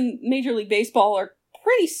standings in Major League Baseball are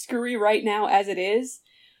pretty screwy right now as it is.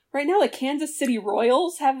 Right now, the Kansas City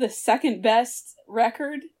Royals have the second best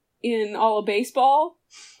record in all of baseball,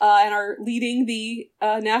 and are leading the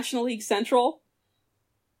National League Central.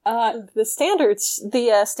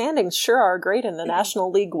 The standings sure are great in the National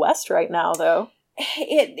League West right now, though.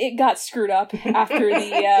 It got screwed up after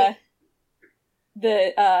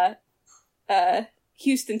the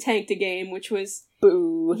Houston tanked a game, which was...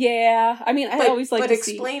 Boo. Yeah, I mean, I always like to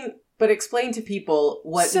see... But explain to people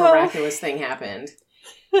what So- miraculous thing happened.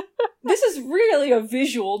 This is really a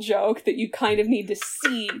visual joke that you kind of need to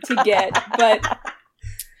see to get, but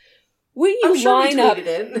when you I'm sure we line up... tweeted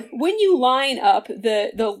it. When you line up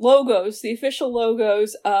the logos, the official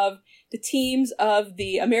logos of the teams of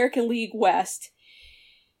the American League West,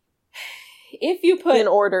 if you put In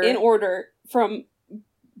order from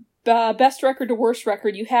best record to worst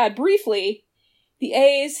record, you had briefly the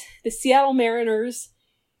A's, the Seattle Mariners,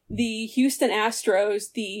 the Houston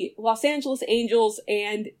Astros, the Los Angeles Angels,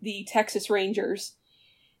 and the Texas Rangers.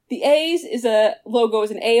 The A's logo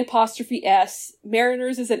is an A''S,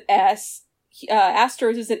 Mariners is an S,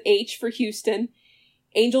 Astros is an H for Houston,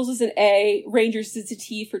 Angels is an A, Rangers is a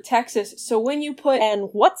T for Texas. So when you put And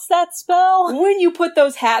what's that spell?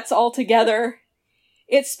 those hats all together,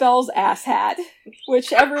 it spells asshat,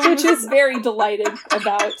 which everyone is very delighted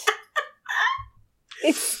about.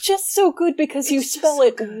 It's just so good because you It's just spell so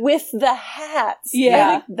it good. with the hats. Yeah.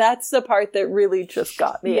 I think that's the part that really just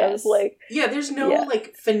got me. I was Yes. like, Yeah, there's no, Yeah.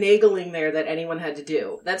 finagling there that anyone had to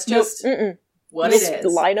do. That's Nope. just mm-mm. what Just it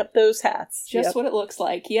is. line up those hats. Just Yep. what it looks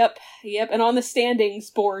like. Yep. And on the standings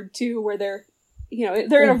board too, where they're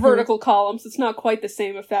in a vertical column, so it's not quite the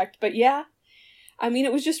same effect. But yeah, I mean,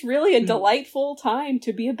 it was just really a delightful time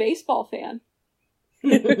to be a baseball fan.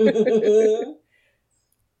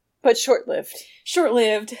 But short-lived.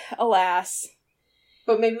 Short-lived, alas.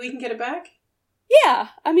 But maybe we can get it back? Yeah,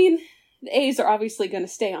 I mean, the A's are obviously going to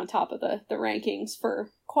stay on top of the rankings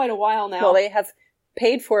for quite a while now. Well, they have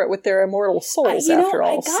paid for it with their immortal souls after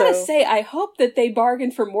all. I gotta say, I hope that they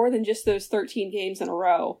bargain for more than just those 13 games in a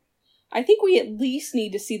row. I think we at least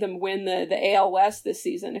need to see them win the AL West this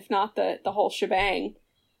season, if not the whole shebang.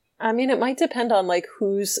 I mean, it might depend on, like,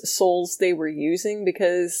 whose souls they were using,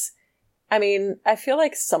 because, I mean, I feel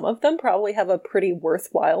like some of them probably have a pretty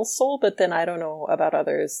worthwhile soul, but then I don't know about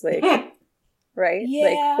others, like, right? Yeah.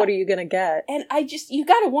 Like, what are you gonna get? And you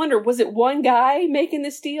gotta wonder, was it one guy making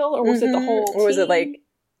this deal, or was it the whole team? Or was it, like,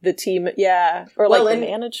 the team, yeah, or, Well, like, the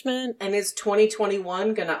management? And is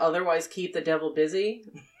 2021 gonna otherwise keep the devil busy?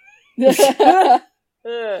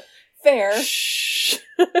 Fair. Shh.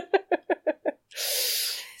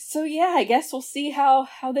 So yeah, I guess we'll see how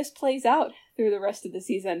this plays out through the rest of the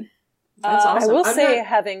season. That's awesome. I will say,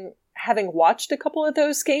 having watched a couple of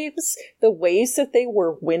those games, the ways that they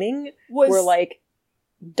were winning were like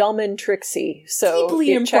dumb and tricksy. So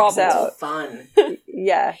deeply it checks improbable. out. Fun.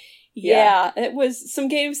 Yeah. Yeah, it was some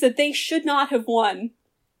games that they should not have won.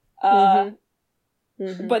 But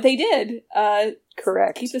they did.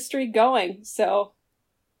 Correct. Keep the streak going. So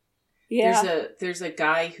yeah. There's a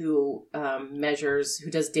guy who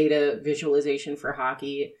who does data visualization for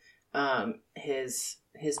hockey. His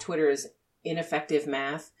Twitter is Ineffective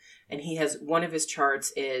Math, and he has one of his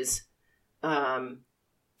charts is the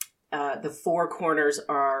four corners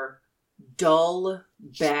are dull,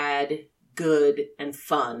 bad, good, and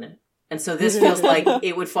fun. And so this feels like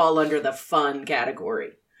it would fall under the fun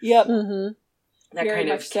category. Yep. That Very kind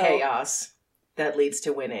of much so. chaos that leads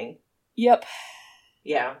to winning. Yep.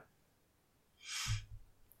 Yeah.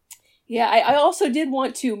 Yeah, I also did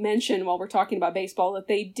want to mention, while we're talking about baseball, that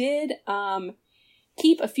they did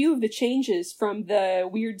keep a few of the changes from the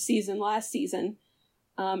weird season last season.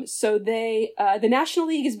 So the National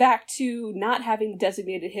League is back to not having the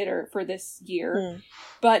designated hitter for this year,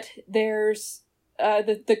 but there's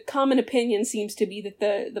the common opinion seems to be that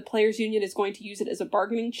the Players Union is going to use it as a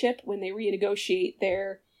bargaining chip when they renegotiate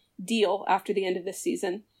their deal after the end of this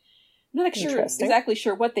season. I'm not exactly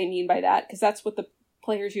sure what they mean by that, because that's what the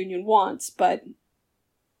Players Union wants, but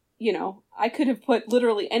I could have put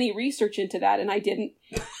literally any research into that, and I didn't.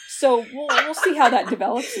 So we'll see how that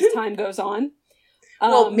develops as time goes on.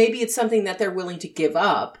 Well, maybe it's something that they're willing to give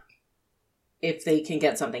up if they can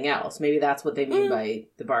get something else. Maybe that's what they mean by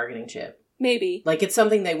the bargaining chip. Maybe. Like, it's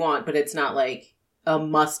something they want, but it's not like a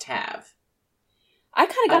must-have. I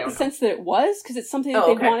kind of got the sense that it was, because it's something that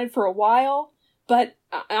they've wanted for a while, but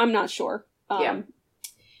I'm not sure. Yeah.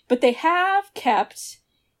 But they have kept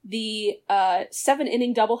the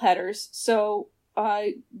 7-inning doubleheaders, so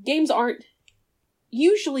games aren't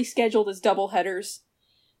usually scheduled as doubleheaders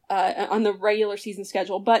on the regular season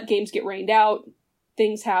schedule, but games get rained out,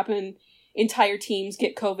 things happen, entire teams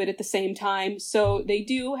get COVID at the same time, so they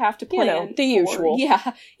do have to plan. The usual.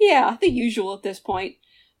 Yeah, the usual at this point,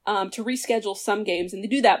 to reschedule some games, and they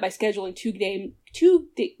do that by scheduling two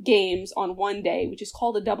games on one day, which is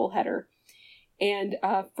called a doubleheader. And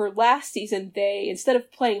for last season, they, instead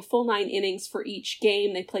of playing full 9 innings for each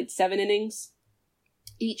game, they played 7 innings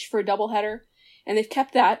each for a doubleheader. And they've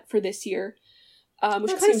kept that for this year,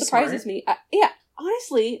 which kind of surprises me.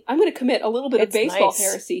 Honestly, I'm going to commit a little bit of baseball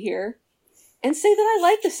heresy here and say that I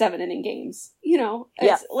like the 7-inning games.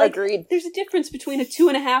 Agreed. There's a difference between a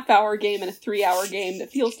 2.5-hour game and a 3-hour game that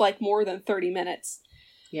feels like more than 30 minutes.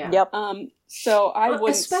 Yeah. Yep. So I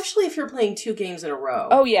would, especially if you're playing 2 games in a row.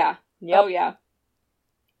 Oh yeah. Yep. Oh yeah.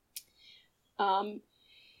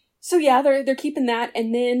 So yeah, they're keeping that,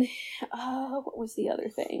 and then what was the other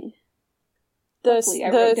thing? Luckily, I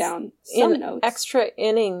wrote down some notes. Extra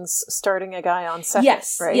innings, starting a guy on second.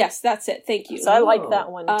 Yes, right? Yes, that's it. Thank you. So I like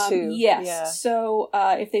that one too. Yes. Yeah. So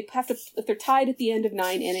if they're tied at the end of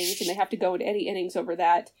 9 innings and they have to go into any innings over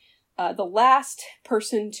that, the last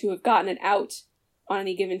person to have gotten an out on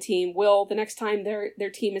any given team will, the next time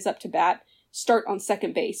their team is up to bat, start on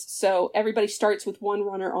second base. So everybody starts with one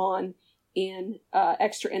runner on in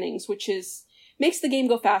extra innings, which makes the game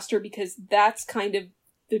go faster, because that's kind of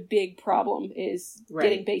the big problem is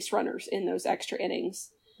getting base runners in those extra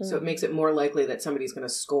innings. So it makes it more likely that somebody's going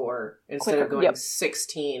to score instead of going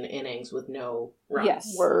 16 innings with no runs.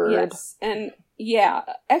 Yes. Word. Yes. And yeah,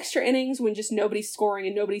 extra innings when just nobody's scoring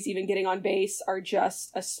and nobody's even getting on base are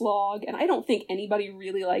just a slog, and I don't think anybody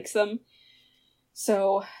really likes them.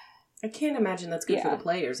 So I can't imagine that's good for the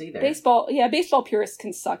players either. Baseball purists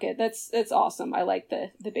can suck it. That's awesome. I like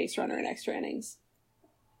the base runner in extra innings.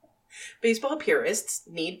 Baseball purists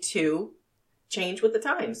need to change with the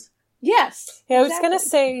times. Yes. Yeah, I was going to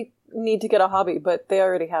say need to get a hobby, but they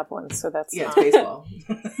already have one, so that's it's baseball.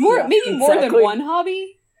 Maybe more than one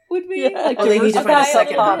hobby would be like they need to find a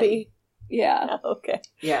second hobby. Yeah. Okay.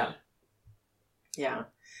 Yeah. Yeah.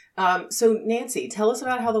 So Nancy, tell us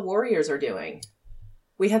about how the Warriors are doing.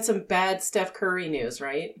 We had some bad Steph Curry news,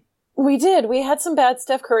 right? We did. We had some bad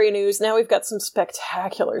Steph Curry news. Now we've got some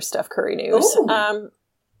spectacular Steph Curry news.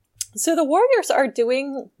 So the Warriors are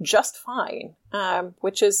doing just fine,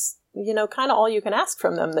 which is, kind of all you can ask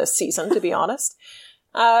from them this season, to be honest.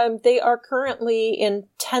 They are currently in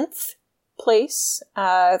 10th place,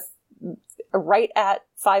 right at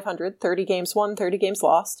 500, 30 games won, 30 games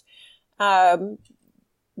lost.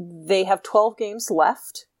 They have 12 games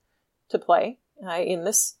left to play in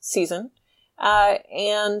this season.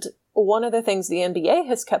 And one of the things the NBA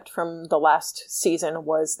has kept from the last season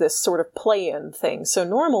was this sort of play-in thing. So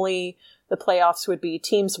normally the playoffs would be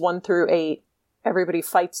teams 1 through 8. Everybody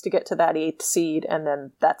fights to get to that 8th seed, and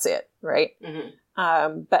then that's it, right?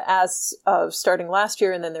 Mm-hmm. But as of starting last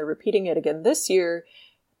year, and then they're repeating it again this year,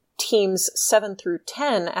 teams 7 through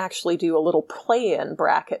 10 actually do a little play-in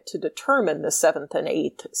bracket to determine the 7th and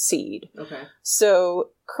 8th seed. Okay.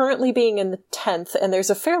 So currently being in the 10th, and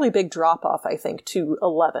there's a fairly big drop-off, I think, to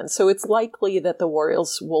 11. So it's likely that the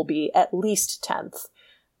Warriors will be at least 10th.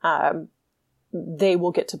 They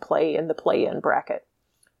will get to play in the play-in bracket.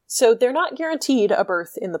 So they're not guaranteed a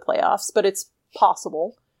berth in the playoffs, but it's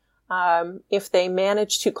possible. If they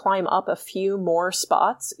manage to climb up a few more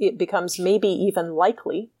spots, it becomes maybe even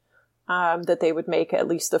likely that they would make at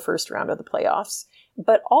least the first round of the playoffs.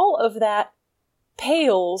 But all of that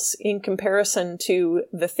pales in comparison to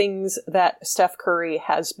the things that Steph Curry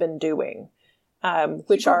has been doing,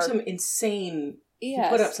 which are some insane. Yes.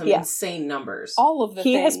 He put up some insane numbers. All of the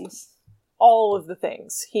things. All of the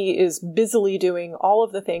things. He is busily doing all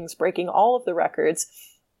of the things, breaking all of the records.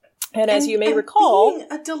 And as you may recall, being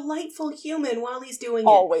a delightful human while he's doing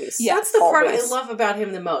always. it. That's the part I love about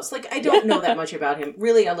him the most. Like, I don't know that much about him.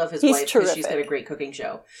 Really, I love his wife because she's got a great cooking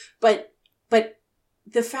show. But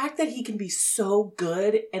the fact that he can be so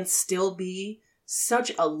good and still be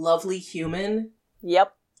such a lovely human.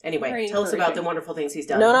 Yep. Anyway, tell us about the wonderful things he's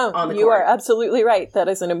done on the court. You are absolutely right. That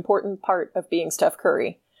is an important part of being Steph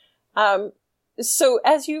Curry. So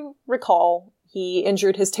as you recall, he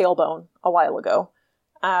injured his tailbone a while ago.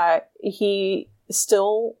 He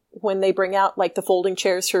still, when they bring out like the folding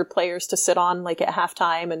chairs for players to sit on like at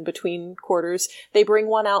halftime and between quarters, they bring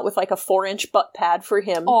one out with like a 4-inch butt pad for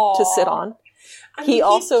him to sit on. I mean,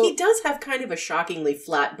 he does have kind of a shockingly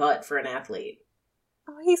flat butt for an athlete.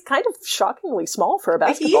 He's kind of shockingly small for a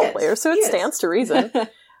basketball player, so it stands to reason.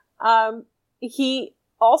 He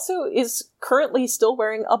also is currently still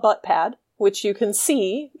wearing a butt pad, which you can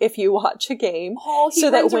see if you watch a game. He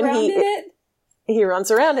runs around in it? He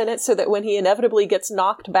runs around in it so that when he inevitably gets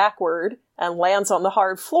knocked backward and lands on the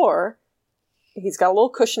hard floor, he's got a little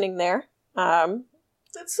cushioning there.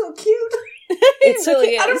 That's so cute. It's really so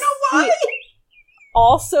cute. is. I don't know why. He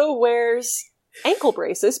also wears ankle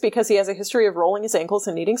braces because he has a history of rolling his ankles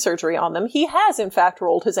and needing surgery on them. He has, in fact,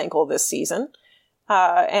 rolled his ankle this season.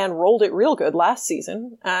 And rolled it real good last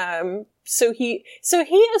season. So he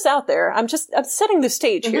is out there. I'm setting the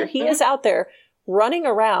stage here. He is out there running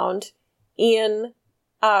around in,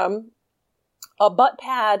 a butt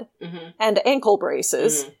pad and ankle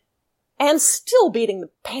braces and still beating the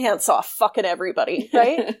pants off fucking everybody,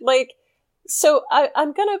 right? So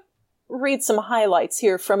I'm gonna read some highlights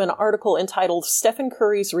here from an article entitled Stephen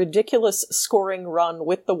Curry's Ridiculous Scoring Run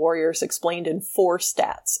with the Warriors Explained in 4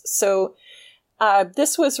 Stats. So,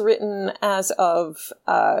 this was written as of,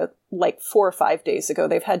 4 or 5 days ago.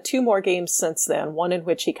 They've had 2 more games since then, one in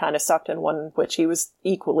which he kind of sucked and one in which he was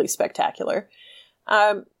equally spectacular.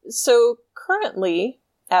 So currently,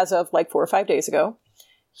 as of 4 or 5 days ago,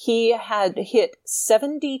 he had hit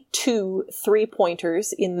 72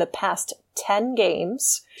 3-pointers in the past 10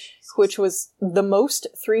 games, which was the most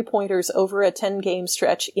 3-pointers over a 10-game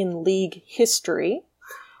stretch in league history.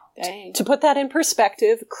 Dang. To put that in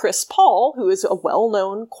perspective, Chris Paul, who is a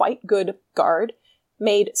well-known, quite good guard,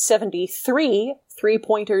 made 73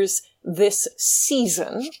 3-pointers this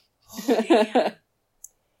season. And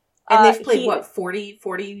they've played,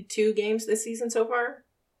 42 games this season so far?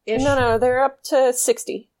 No, they're up to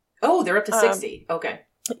 60. Oh, they're up to 60. Okay.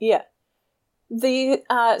 Yeah.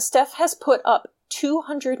 Steph has put up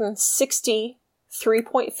 260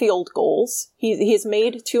 3-point field goals. He has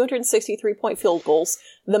made 260 3-point field goals,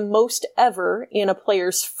 the most ever in a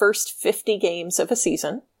player's first 50 games of a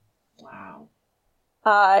season. Wow.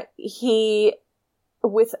 He,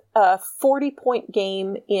 with a 40-point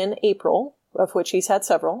game in April, of which he's had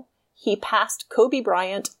several, he passed Kobe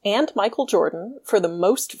Bryant and Michael Jordan for the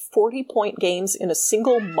most 40-point games in a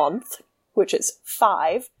single month, which is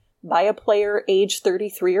 5, by a player age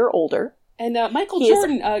 33 or older. And Michael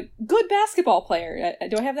Jordan, a good basketball player.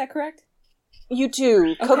 Do I have that correct? You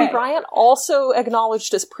do. Kobe Bryant also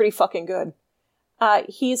acknowledged as pretty fucking good.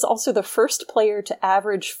 He's also the first player to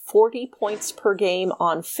average 40 points per game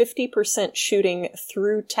on 50% shooting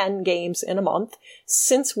through 10 games in a month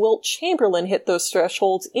since Wilt Chamberlain hit those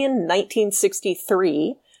thresholds in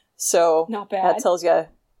 1963. So not bad. That tells you,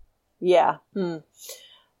 yeah. The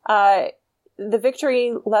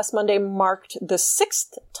victory last Monday marked the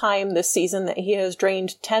 6th time this season that he has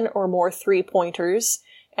drained 10 or more three-pointers,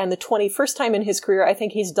 and the 21st time in his career. I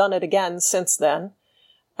think he's done it again since then.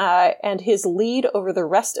 And his lead over the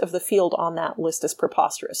rest of the field on that list is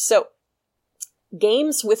preposterous. So,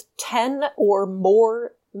 games with 10 or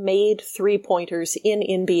more made three-pointers in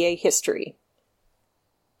NBA history.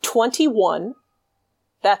 21,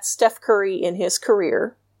 that's Steph Curry in his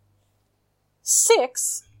career.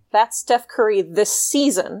 6, that's Steph Curry this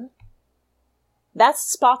season. That's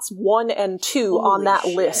spots 1 and 2 Holy on that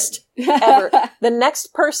shit. list ever. The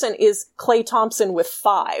next person is Klay Thompson with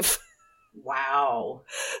 5. Wow.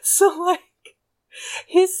 So, like,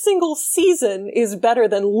 his single season is better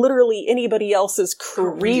than literally anybody else's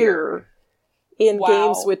career in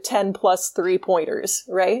games with 10 plus three-pointers,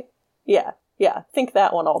 right? Yeah. Think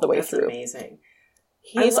that one all the way That's through. Amazing.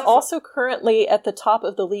 He's also currently at the top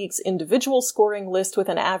of the league's individual scoring list with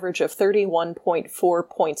an average of 31.4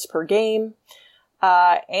 points per game.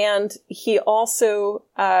 And he also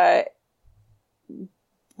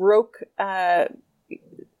broke...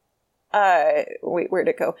 wait, where'd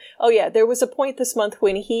it go? Oh yeah, there was a point this month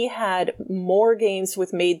when he had more games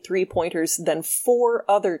with made three-pointers than 4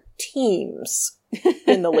 other teams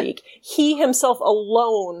in the league. He himself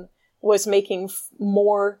alone was making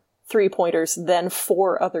more three-pointers than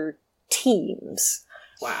 4 other teams.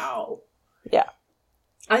 Wow. Yeah.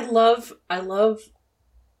 I love,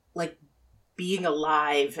 like, being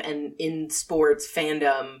alive and in sports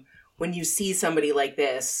fandom when you see somebody like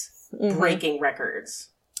this breaking records.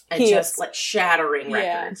 And just, like, shattering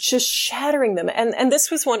records. Just shattering them. And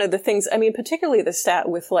this was one of the things, I mean, particularly the stat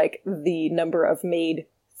with, like, the number of made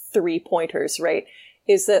three-pointers, right?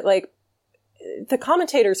 Is that, like, the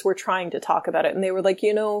commentators were trying to talk about it, and they were like,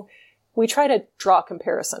 we try to draw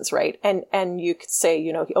comparisons, right? And you could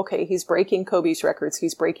say, okay, he's breaking Kobe's records,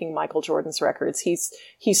 he's breaking Michael Jordan's records, he's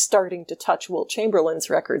starting to touch Wilt Chamberlain's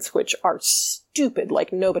records, which are stupid,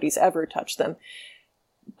 like nobody's ever touched them.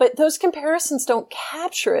 But those comparisons don't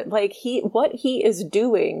capture it. Like, what he is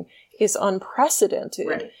doing is unprecedented.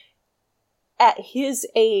 Right. At his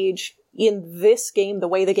age, in this game, the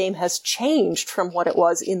way the game has changed from what it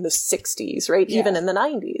was in the 60s, right? Yeah. Even in the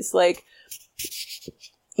 90s. Like,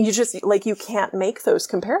 you just, like, you can't make those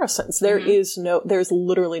comparisons. There's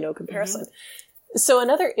literally no comparison. Mm-hmm. So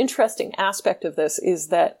another interesting aspect of this is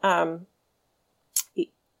that,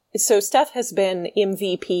 so Steph has been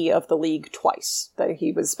MVP of the league twice.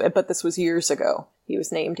 But this was years ago. He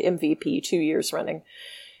was named MVP 2 years running.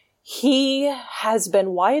 He has been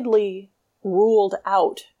widely ruled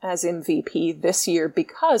out as MVP this year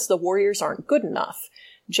because the Warriors aren't good enough.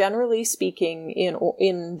 Generally speaking,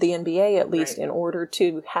 in the NBA at least, right. In order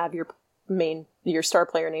to have your star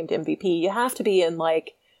player named MVP, you have to be in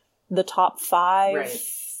like the top 5 right.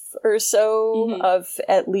 or so of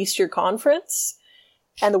at least your conference.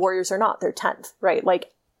 And the Warriors are not. They're 10th, right?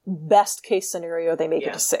 Like, best case scenario, they make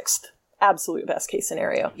it to 6th. Absolute best case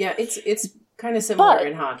scenario. Yeah, it's kind of similar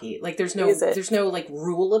in hockey. Like, there's no like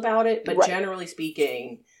rule about it, but generally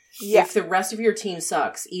speaking, if the rest of your team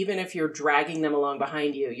sucks, even if you're dragging them along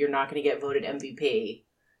behind you, you're not going to get voted MVP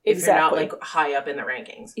if you're not like high up in the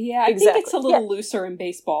rankings. Yeah, I think it's a little looser in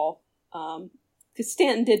baseball. Because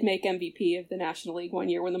Stanton did make MVP of the National League one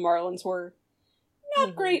year when the Marlins were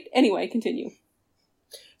not great. Anyway, continue.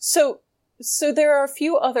 So there are a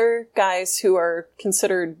few other guys who are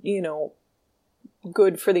considered,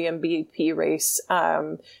 good for the MVP race.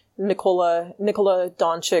 Nikola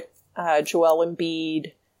Doncic, Joel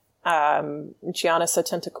Embiid, Giannis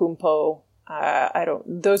Antetokounmpo.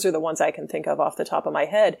 Those are the ones I can think of off the top of my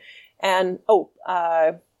head. And, Joel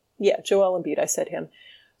Embiid, I said him.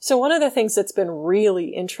 So one of the things that's been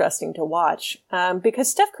really interesting to watch, because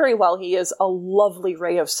Steph Curry, while he is a lovely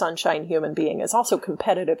ray of sunshine human being, is also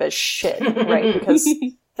competitive as shit, right? Because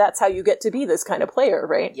that's how you get to be this kind of player,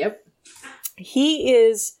 right? Yep. He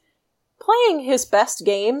is playing his best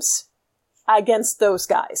games against those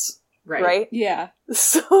guys, right? Yeah.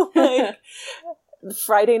 So, like,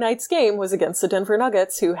 Friday night's game was against the Denver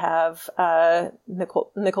Nuggets, who have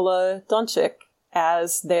Nikola Doncic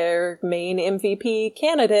as their main MVP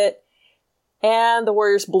candidate, and the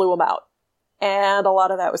Warriors blew him out. And a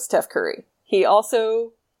lot of that was Steph Curry. He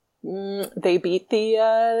also, they beat the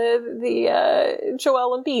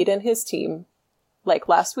Joel Embiid and his team, like,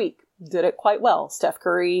 last week. did it quite well. Steph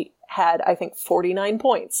Curry had, I think, 49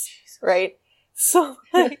 points, right? So,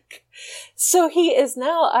 like, so he is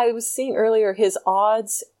now, I was seeing earlier, his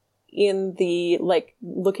odds in the, like,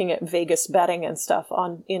 looking at Vegas betting and stuff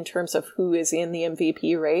in terms of who is in the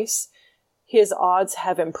MVP race, his odds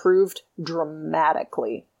have improved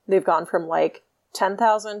dramatically. They've gone from, like,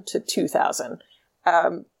 10,000 to 2,000.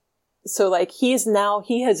 So, like, he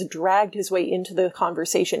has dragged his way into the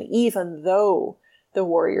conversation, even though the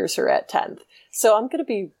Warriors are at 10th. So I'm going to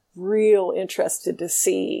be real interested to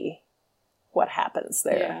see what happens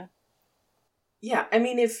there. Yeah. I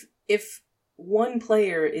mean, if one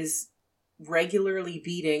player is regularly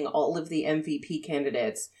beating all of the MVP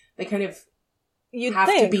candidates, they kind of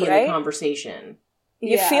to be in the conversation.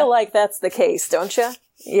 You feel like that's the case, don't you?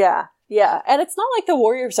 Yeah. Yeah. And it's not like the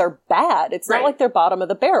Warriors are bad. It's not like they're bottom of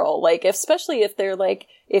the barrel. Like, especially if they're like,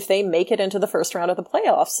 if they make it into the first round of the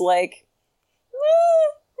playoffs, like,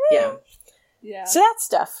 Yeah. So that's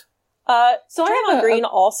stuff. So Draymond Green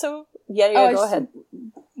also. Yeah, go ahead.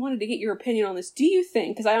 Wanted to get your opinion on this. Do you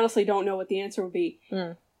think, because I honestly don't know what the answer would be,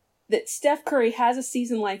 that Steph Curry has a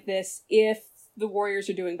season like this if the Warriors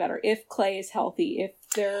are doing better, if Klay is healthy, if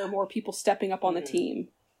there are more people stepping up on the team?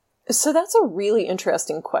 So that's a really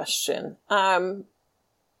interesting question. The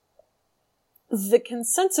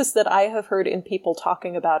consensus that I have heard in people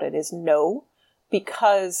talking about it is no,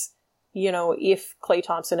 because, you know, if Klay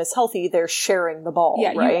Thompson is healthy, they're sharing the ball,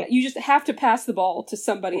 right? You just have to pass the ball to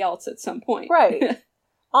somebody else at some point. Right.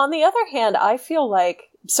 On the other hand, I feel like,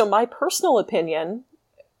 so my personal opinion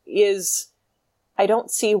is, I don't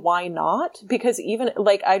see why not, because even,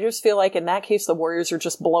 like, I just feel like in that case, the Warriors are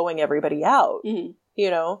just blowing everybody out, you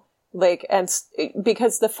know? Like, and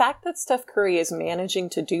because the fact that Steph Curry is managing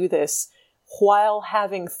to do this while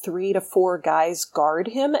having 3 to 4 guys guard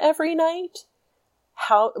him every night,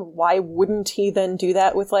 why wouldn't he then do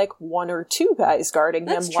that with like 1 or 2 guys guarding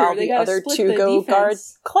him while the other 2 go guard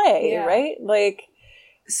Klay, right? Like,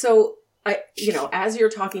 so as you're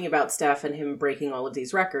talking about Steph and him breaking all of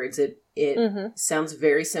these records, it sounds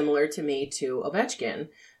very similar to me to Ovechkin,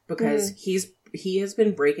 because he has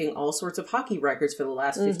been breaking all sorts of hockey records for the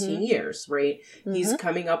last 15 years, right? He's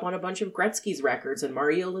coming up on a bunch of Gretzky's records and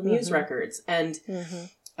Mario Lemieux's records. And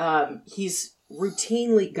he's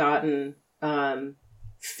routinely gotten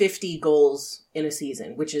 50 goals in a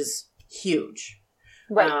season, which is huge.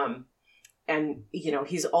 Right. And, you know,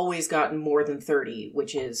 he's always gotten more than 30,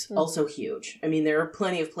 which is also huge. I mean, there are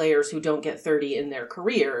plenty of players who don't get 30 in their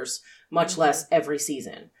careers, much less every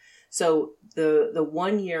season. So the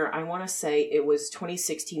 1 year, I want to say it was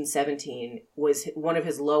 2016-17, was one of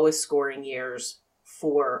his lowest scoring years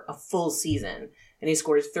for a full season. And he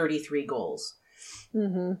scored 33 goals.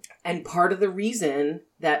 And part of the reason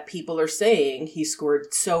that people are saying he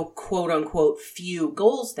scored so quote unquote few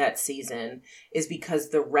goals that season is because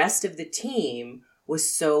the rest of the team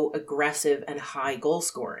was so aggressive and high goal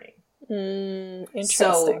scoring. Interesting.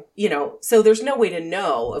 So, you know, so there's no way to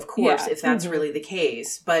know, of course, if that's really the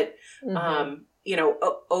case. But, you know,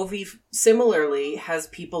 Ovi similarly has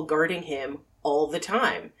people guarding him all the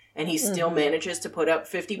time. And he still manages to put up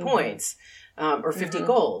 50 points or 50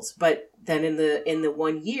 goals. But then in the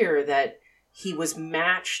 1 year that he was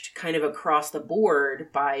matched kind of across the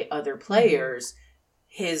board by other players,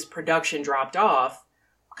 his production dropped off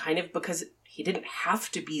kind of because he didn't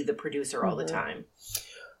have to be the producer all the time.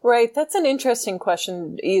 Right. That's an interesting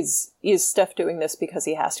question. Is Steph doing this because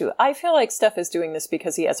he has to? I feel like Steph is doing this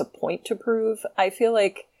because he has a point to prove. I feel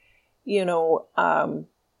like, you know,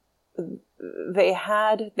 they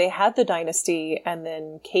had the dynasty, and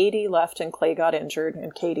then KD left and Klay got injured,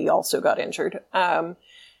 and KD also got injured. And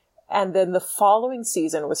then the following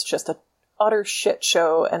season was just an utter shit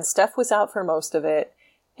show, and Steph was out for most of it.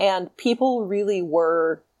 And people really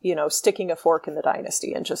were, you know, sticking a fork in the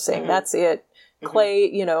dynasty and just saying, that's it.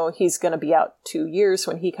 Klay, you know, he's going to be out 2 years.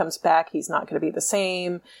 When he comes back, he's not going to be the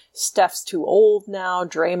same. Steph's too old now.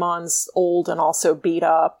 Draymond's old and also beat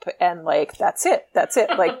up. And, like, that's it. That's it.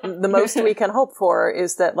 Like, the most we can hope for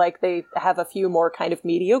is that, like, they have a few more kind of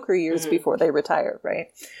mediocre years before they retire, right?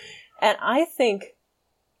 And I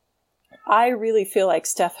really feel like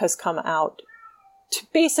Steph has come out to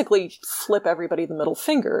basically flip everybody the middle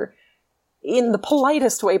finger in the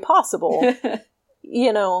politest way possible.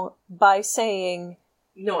 You know, by saying,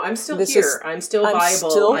 no, I'm still here. I'm still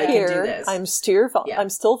viable. I can do this. I'm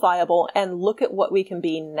still viable. And look at what we can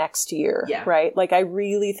be next year. Yeah. Right? Like, I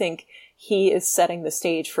really think he is setting the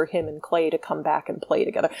stage for him and Klay to come back and play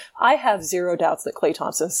together. I have zero doubts that Klay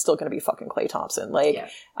Thompson is still going to be fucking Klay Thompson. Like,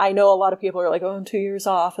 I know a lot of people are like, oh, I'm 2 years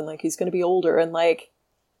off and like he's going to be older. And like,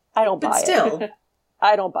 I don't buy it.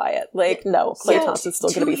 I don't buy it. Like, no, Klay Yeah, Thompson's still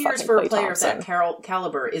going to be 2 years fucking for a Klay player Thompson. of that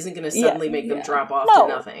caliber isn't going to suddenly make them drop off No.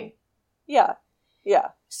 to nothing. Yeah.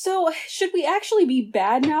 So, should we actually be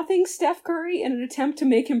bad-mouthing Steph Curry in an attempt to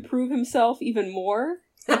make him prove himself even more?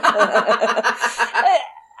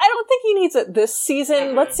 I don't think he needs it this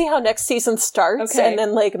season. Let's see how next season starts, Okay. and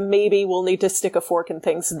then, like, maybe we'll need to stick a fork in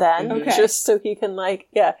things then, Okay. just so he can, like,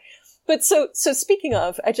 yeah. But so speaking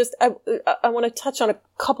of, I want to touch on a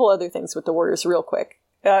couple other things with the Warriors real quick.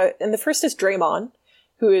 And the first is Draymond,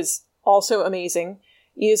 who is also amazing.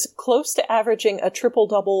 He is close to averaging a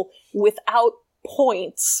triple-double without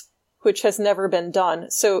points, which has never been done.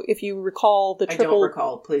 So if you recall the I triple... don't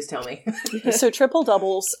recall. Please tell me. So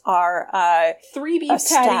triple-doubles are... 3 beef A patties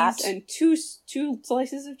stat. and two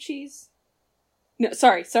slices of cheese? No,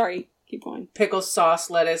 sorry. Keep going. Pickle, sauce,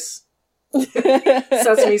 lettuce,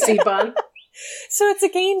 sesame seed bun. So it's a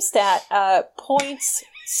game stat. Points,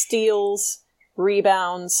 steals,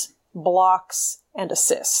 rebounds, blocks, and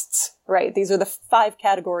assists, right? These are the 5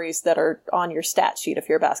 categories that are on your stat sheet if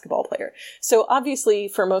you're a basketball player. So obviously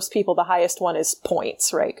for most people, the highest one is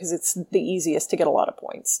points, right? Because it's the easiest to get a lot of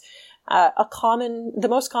points. The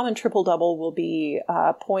most common triple-double will be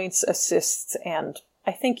points, assists, and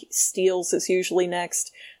I think steals is usually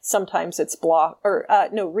next. Sometimes it's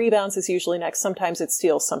rebounds is usually next. Sometimes it's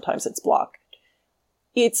steals, sometimes it's block.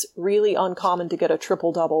 It's really uncommon to get a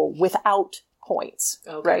triple-double without points,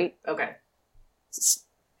 Okay. right? Okay.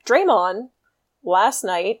 Draymond, last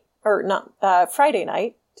night, or not, Friday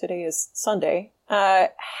night, today is Sunday, I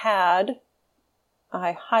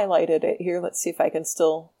highlighted it here, let's see if I can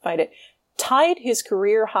still find it, tied his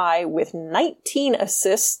career high with 19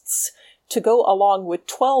 assists to go along with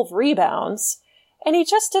 12 rebounds, and he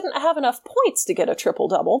just didn't have enough points to get a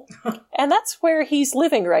triple-double. And that's where he's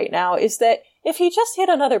living right now, is that if he just hit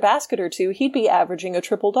another basket or two, he'd be averaging a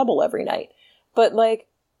triple-double every night. But, like,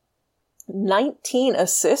 19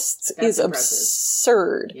 assists That's is impressive.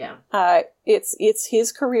 absurd. Yeah. It's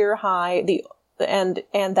his career high. And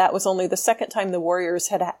that was only the second time the Warriors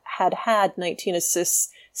had 19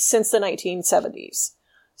 assists since the 1970s.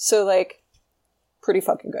 So, like, pretty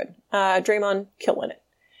fucking good. Draymond killing it.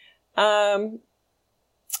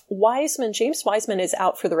 James Wiseman is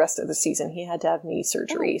out for the rest of the season. He had to have knee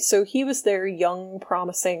surgery. So he was their young,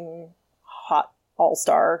 promising, hot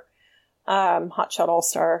all-star, hotshot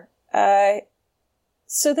all-star.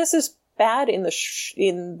 So this is bad in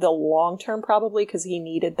the long term, probably, because he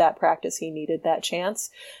needed that practice, he needed that chance.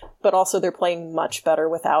 But also they're playing much better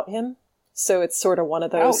without him. So it's sort of one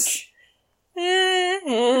of those... Ouch.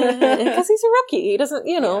 Because he's a rookie. He doesn't,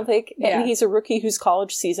 Yeah. and he's a rookie whose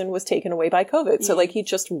college season was taken away by COVID. So, like, he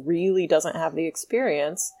just really doesn't have the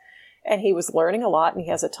experience. And he was learning a lot, and he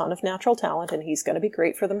has a ton of natural talent, and he's going to be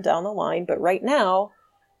great for them down the line. But right now,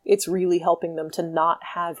 it's really helping them to not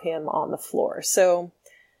have him on the floor. So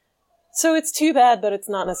it's too bad, but it's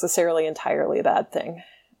not necessarily entirely a bad thing.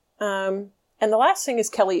 And the last thing is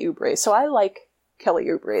Kelly Oubre. So I like Kelly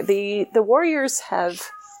Oubre. The Warriors have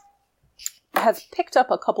picked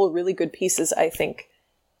up a couple of really good pieces, I think,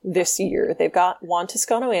 this year. They've got Juan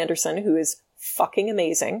Toscano-Anderson, who is fucking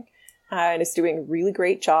amazing, and is doing a really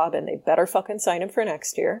great job, and they better fucking sign him for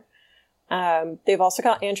next year. They've also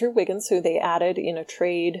got Andrew Wiggins, who they added in a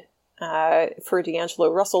trade for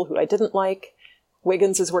D'Angelo Russell, who I didn't like.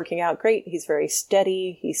 Wiggins is working out great. He's very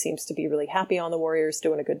steady. He seems to be really happy on the Warriors,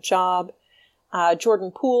 doing a good job.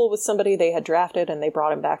 Jordan Poole was somebody they had drafted, and they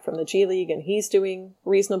brought him back from the G League, and he's doing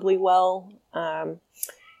reasonably well.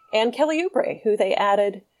 And Kelly Oubre, who they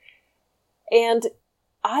added. And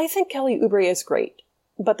I think Kelly Oubre is great.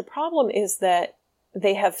 But the problem is that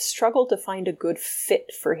they have struggled to find a good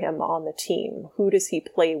fit for him on the team. Who does he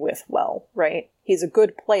play with well, right? He's a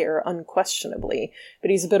good player, unquestionably,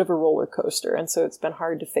 but he's a bit of a roller coaster, and so it's been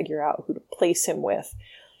hard to figure out who to place him with.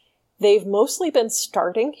 They've mostly been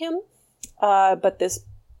starting him, but this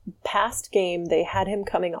past game, they had him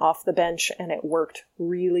coming off the bench, and it worked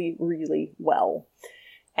really, really well.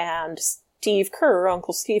 And Steve Kerr,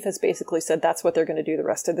 Uncle Steve, has basically said that's what they're going to do the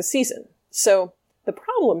rest of the season. So the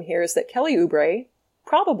problem here is that Kelly Oubre,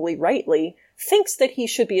 probably rightly, thinks that he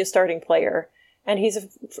should be a starting player, and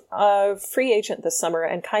he's a free agent this summer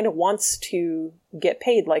and kind of wants to get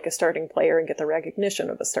paid like a starting player and get the recognition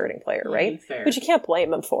of a starting player, right? Fair. Which you can't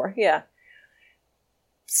blame him for, yeah.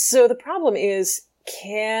 So the problem is,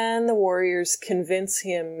 can the Warriors convince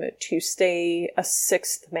him to stay a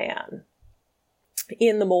sixth man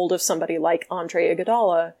in the mold of somebody like Andre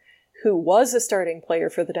Iguodala, who was a starting player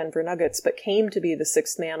for the Denver Nuggets, but came to be the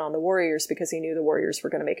sixth man on the Warriors because he knew the Warriors were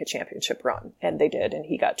going to make a championship run. And they did, and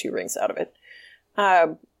he got 2 rings out of it.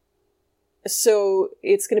 So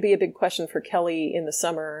it's going to be a big question for Kelly in the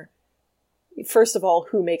summer. First of all,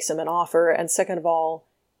 who makes him an offer? And second of all,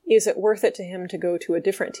 is it worth it to him to go to a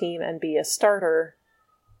different team and be a starter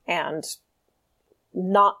and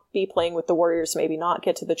not be playing with the Warriors, maybe not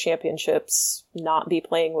get to the championships, not be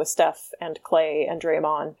playing with Steph and Clay and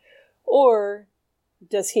Draymond? Or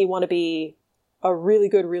does he want to be a really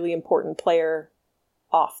good, really important player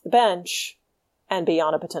off the bench and be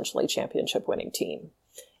on a potentially championship-winning team?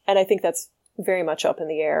 And I think that's very much up in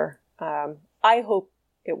the air. I hope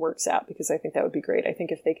it works out, because I think that would be great. I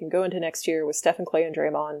think if they can go into next year with Steph and Clay and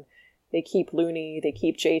Draymond, they keep Looney, they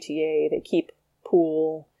keep JTA, they keep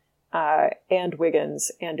Poole, and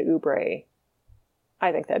Wiggins and Oubre,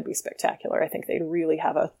 I think that'd be spectacular. I think they'd really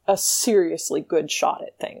have a seriously good shot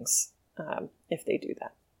at things if they do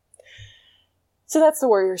that. So that's the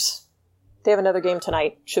Warriors. They have another game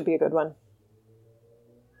tonight. Should be a good one.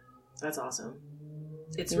 That's awesome.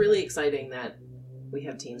 It's really exciting that we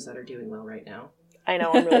have teams that are doing well right now. I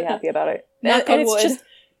know, I'm really happy about it. Knock and on wood. it's just,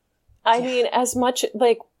 I mean, as much,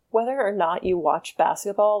 like, whether or not you watch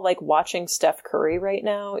basketball, like, watching Steph Curry right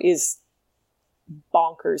now is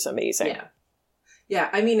bonkers amazing. Yeah. Yeah,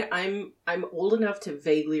 I mean, I'm old enough to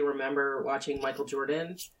vaguely remember watching Michael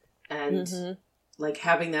Jordan and, like,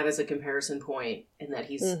 having that as a comparison point, and that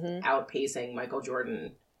he's outpacing Michael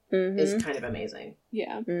Jordan is kind of amazing.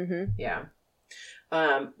 Yeah. Yeah.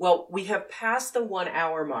 Well, we have passed the 1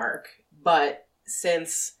 hour mark, but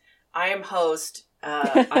since I am host,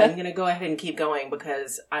 I'm going to go ahead and keep going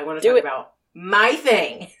because I want to talk about my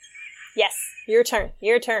thing. Yes, your turn.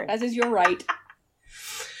 Your turn. As is your right.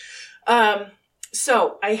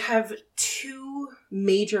 So I have 2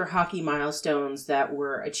 major hockey milestones that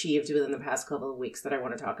were achieved within the past couple of weeks that I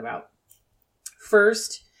want to talk about.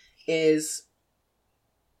 First is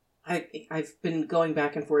I've been going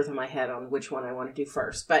back and forth in my head on which one I want to do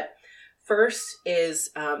first. But first is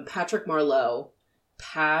Patrick Marleau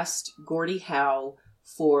passed Gordie Howe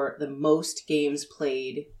for the most games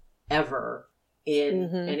played ever in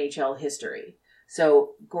NHL history.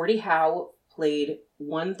 So Gordie Howe played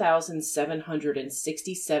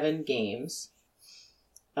 1,767 games.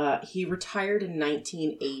 He retired in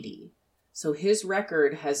 1980. So his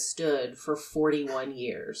record has stood for 41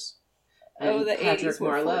 years. And the Patrick 80s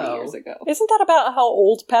were 40 years ago. Isn't that about how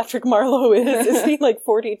old Patrick Marleau is? Is he like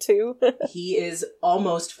 42? He is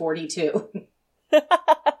almost 42.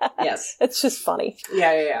 Yes. It's just funny.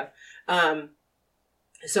 Yeah.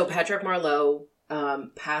 So Patrick Marleau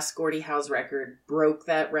passed Gordie Howe's record, broke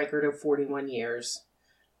that record of 41 years.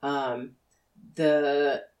 So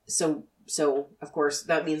of course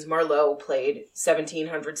that means Marleau played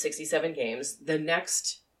 1,767 games. The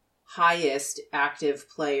next highest active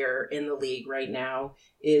player in the league right now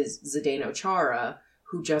is Zdeno Chara,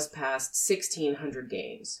 who just passed 1,600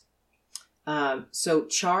 games. So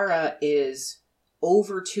Chara is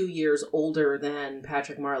over 2 years older than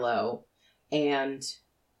Patrick Marleau, and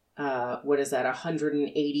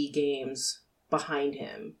 180 games behind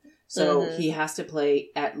him. So he has to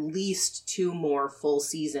play at least 2 more full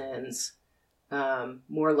seasons,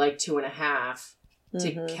 more like 2.5,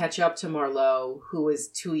 to catch up to Marleau, who is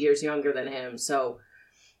 2 years younger than him. So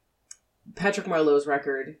Patrick Marleau's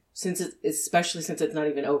record, especially since it's not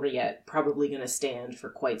even over yet, probably going to stand for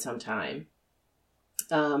quite some time.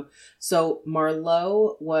 So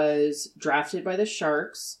Marleau was drafted by the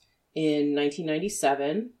Sharks in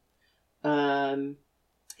 1997.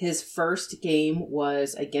 His first game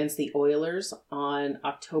was against the Oilers on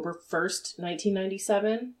October 1st,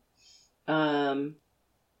 1997.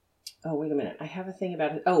 Oh, wait a minute. I have a thing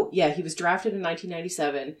about it. Oh, yeah. He was drafted in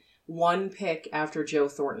 1997, 1 pick after Joe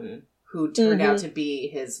Thornton, who turned out to be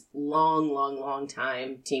his long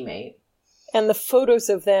time teammate. And the photos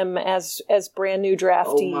of them as brand new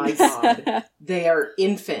draftees. Oh my God. They are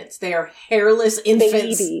infants. They are hairless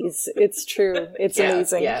infants. Babies. It's true. It's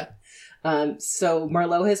amazing. Yeah. So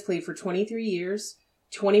Marleau has played for 23 years,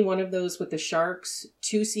 21 of those with the Sharks,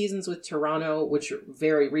 2 seasons with Toronto, which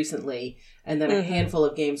very recently, and then a handful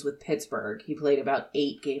of games with Pittsburgh. He played about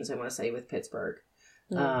 8 games, I want to say, with Pittsburgh.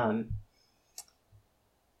 And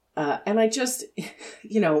I just,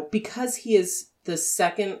 because he is the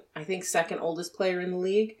second oldest player in the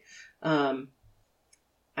league, I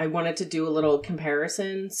wanted to do a little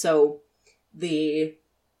comparison. So the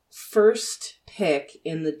first pick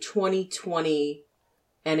in the 2020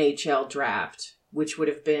 NHL draft, which would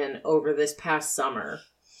have been over this past summer,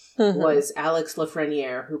 was Alex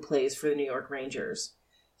Lafreniere, who plays for the New York Rangers.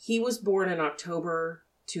 He was born in October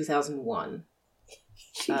 2001.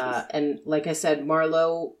 And like I said,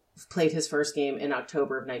 Marleau played his first game in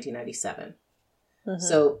October of 1997.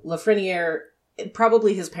 So Lafreniere,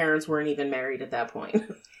 probably his parents weren't even married at that point.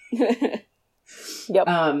 Yep.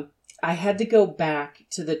 I had to go back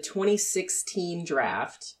to the 2016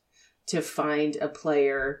 draft to find a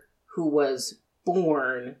player who was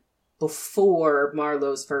born before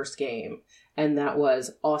Marlowe's first game, and that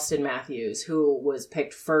was Austin Matthews, who was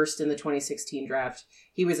picked first in the 2016 draft.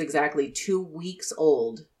 He was exactly 2 weeks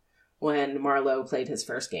old when Marlowe played his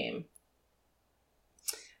first game.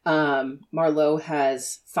 Marlowe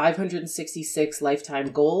has 566 lifetime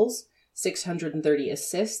goals, 630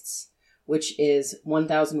 assists, which is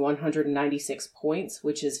 1,196 points,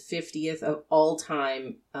 which is 50th of all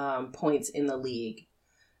time points in the league.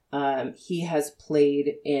 He has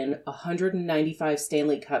played in 195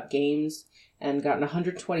 Stanley Cup games and gotten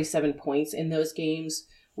 127 points in those games,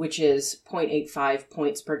 which is 0.85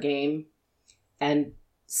 points per game. And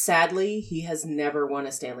sadly, he has never won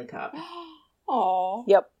a Stanley Cup. Aw.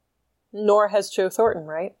 Yep. Nor has Joe Thornton,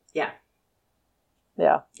 right? Yeah.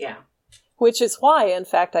 Yeah. Yeah. Which is why, in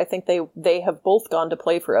fact, I think they have both gone to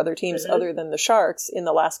play for other teams other than the Sharks in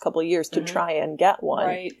the last couple of years to try and get one.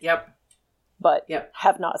 Right. Yep. But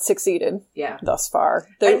have not succeeded thus far.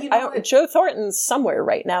 Though, Joe Thornton's somewhere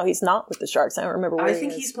right now. He's not with the Sharks. I don't remember where I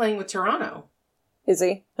think he's playing with Toronto. Is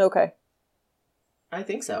he? Okay. I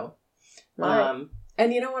think so. Right.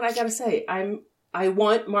 And you know what I gotta say? I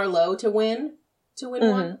want Marlowe to win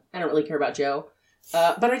one. I don't really care about Joe.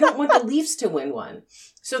 But I don't want the Leafs to win one.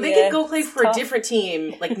 So they can go play for a different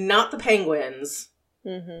team, like not the Penguins,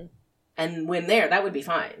 and win there. That would be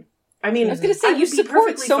fine. I mean, I was going to say, you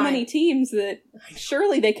support so many teams that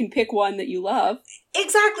surely they can pick one that you love.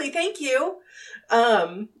 Exactly. Thank you.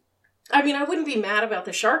 I mean, I wouldn't be mad about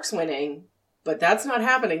the Sharks winning, but that's not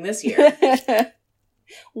happening this year.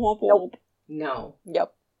 Womp womp. Nope. No.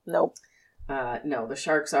 Yep. Nope. No, the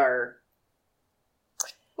Sharks are...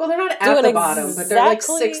 Well, they're not at the bottom, but they're like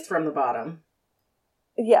sixth from the bottom.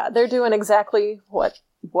 Yeah, they're doing exactly what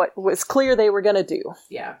was clear they were going to do.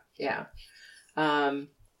 Yeah, yeah.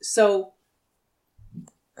 So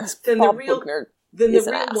then the real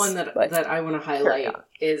one that I want to highlight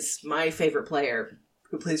is my favorite player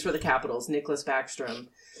who plays for the Capitals, Nicklas Backstrom.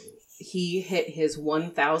 He hit his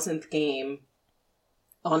 1,000th game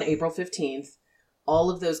on April 15th. All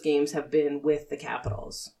of those games have been with the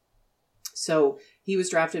Capitals. So he was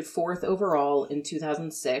drafted 4th overall in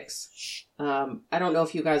 2006. I don't know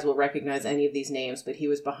if you guys will recognize any of these names, but he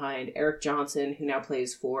was behind Eric Johnson, who now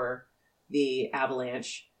plays for the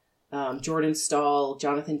Avalanche, Jordan Staal,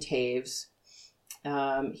 Jonathan Taves.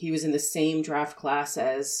 He was in the same draft class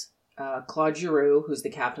as Claude Giroux, who's the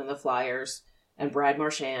captain of the Flyers, and Brad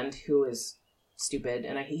Marchand, who is stupid,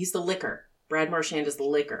 and he's the licker. Brad Marchand is the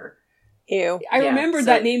licker. Ew. I remembered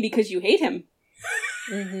that name because you hate him.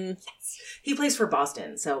 He plays for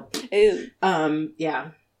Boston, so... Ew.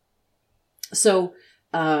 Yeah. So,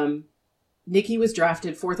 Nicky was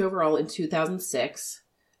drafted 4th overall in 2006.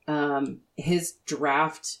 His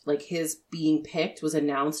draft, like his being picked, was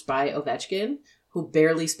announced by Ovechkin, who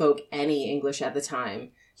barely spoke any English at the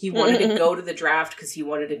time. He wanted to go to the draft because he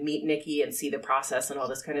wanted to meet Nicky and see the process and all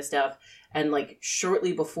this kind of stuff. And like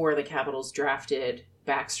shortly before the Capitals drafted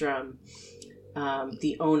Backstrom,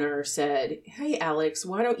 the owner said, "Hey, Alex,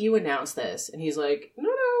 why don't you announce this?" And he's like, no,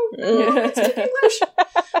 I speak English.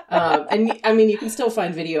 And I mean, you can still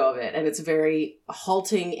find video of it, and it's very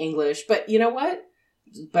halting English, but you know what?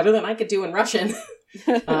 It's better than I could do in Russian.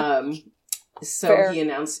 So fair. He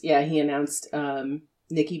announced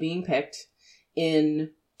Nicky being picked.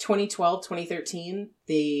 In 2012, 2013,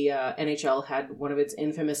 the NHL had one of its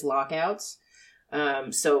infamous lockouts.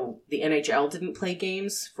 So the NHL didn't play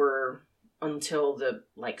games until the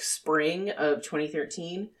spring of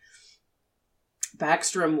 2013.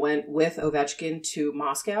 Backstrom went with Ovechkin to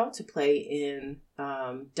Moscow to play in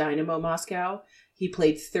Dynamo Moscow. He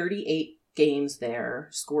played 38 games there,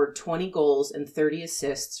 scored 20 goals and 30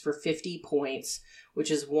 assists for 50 points, which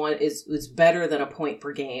is better than a point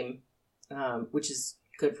per game, which is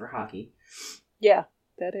good for hockey. Yeah,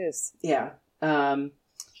 that is. Yeah.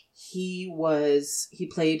 He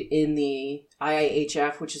played in the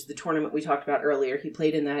IIHF, which is the tournament we talked about earlier. He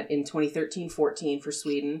played in that in 2013-14 for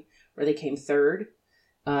Sweden, where they came third.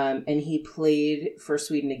 And he played for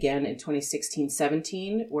Sweden again in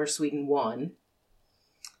 2016-17, where Sweden won.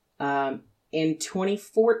 In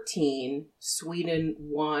 2014, Sweden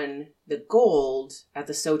won the gold at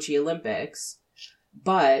the Sochi Olympics,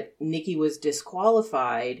 but Nicky was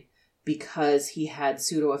disqualified because he had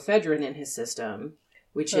pseudoephedrine in his system,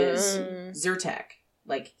 which is Zyrtec.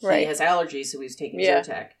 He has allergies, so he's taking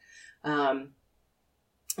Zyrtec. And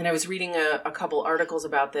I was reading a couple articles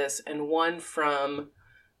about this, and one from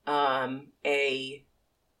a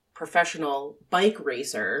professional bike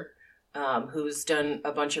racer who's done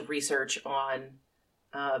a bunch of research on,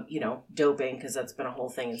 doping, because that's been a whole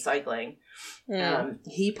thing in cycling.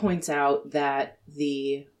 He points out that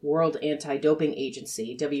the World Anti-Doping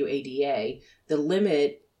Agency, WADA, the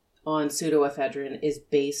limit on pseudoephedrine is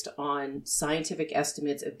based on scientific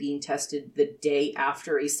estimates of being tested the day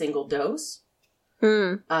after a single dose,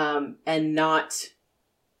 and not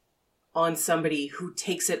on somebody who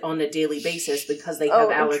takes it on a daily basis because they have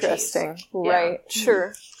allergies. Interesting. Right. Yeah.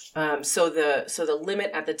 Sure. So the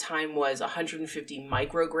limit at the time was 150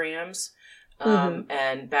 micrograms,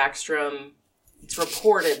 and Backstrom, it's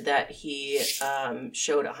reported that he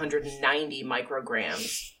showed 190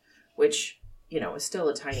 micrograms, which, is still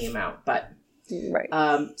a tiny amount. But right.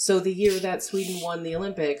 So the year that Sweden won the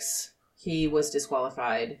Olympics, he was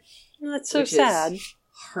disqualified. That's so sad.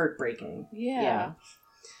 Heartbreaking. Yeah.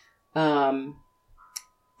 But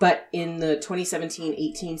in the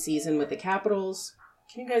 2017-18 season with the Capitals,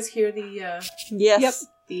 can you guys hear the yes. Yep.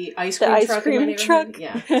 the ice cream truck in my neighborhood? Truck?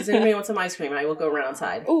 Yeah. Does anybody want some ice cream? I will go run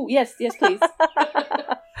outside. Oh, yes, please.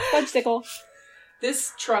 Fudgesicle.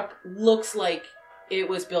 This truck looks like it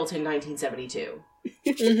was built in 1972.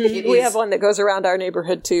 We have one that goes around our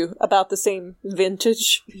neighborhood too, about the same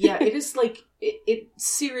vintage. Yeah, it is like it's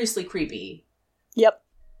seriously creepy. Yep.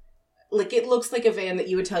 Like, it looks like a van that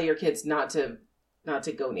you would tell your kids not to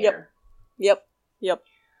go near. Yep.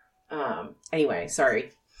 Anyway,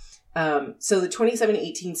 sorry. So the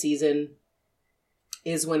 2017-18 season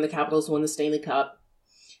is when the Capitals won the Stanley Cup.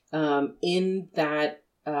 In that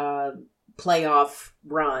playoff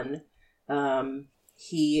run,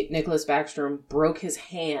 Nicholas Backstrom broke his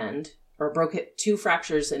hand, or broke two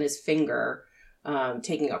fractures in his finger,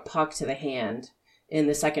 taking a puck to the hand in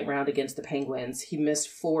the second round against the Penguins. He missed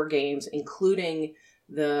 4 games, including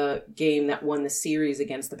the game that won the series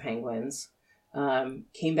against the Penguins.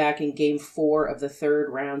 Came back in game 4 of the third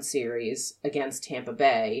round series against Tampa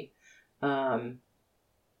Bay, and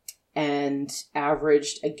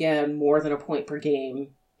averaged, again, more than a point per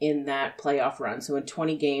game in that playoff run. So in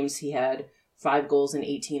 20 games, he had 5 goals and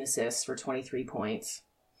 18 assists for 23 points.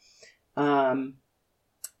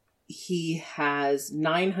 He has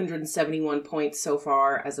 971 points so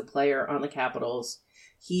far as a player on the Capitals.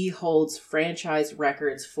 He holds franchise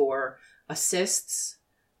records for assists,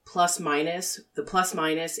 plus minus. The plus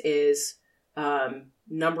minus is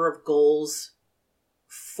number of goals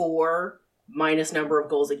for minus number of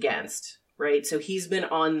goals against, right? So he's been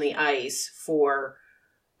on the ice for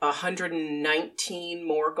 119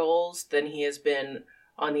 more goals than he has been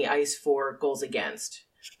on the ice for goals against,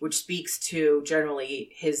 which speaks to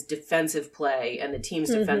generally his defensive play and the team's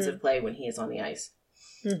defensive play when he is on the ice.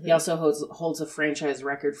 He also holds a franchise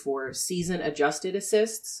record for season-adjusted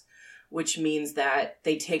assists, which means that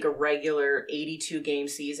they take a regular 82-game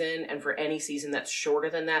season, and for any season that's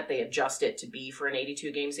shorter than that, they adjust it to be for an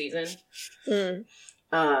 82-game season.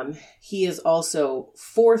 He is also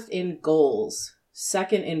 4th in goals,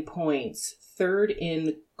 2nd in points, 3rd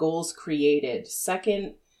in goals created,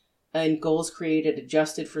 2nd in goals created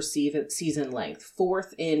adjusted for season length,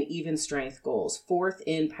 4th in even strength goals, 4th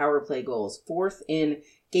in power play goals, 4th in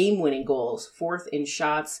game-winning goals, 4th in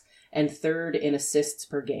shots, and 3rd in assists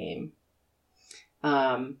per game.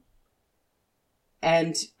 And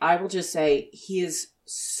I will just say, he is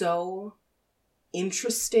so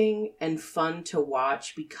interesting and fun to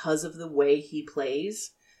watch because of the way he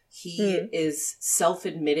plays. He is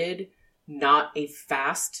self-admitted not a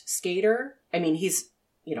fast skater. I mean, he's,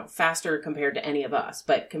 faster compared to any of us,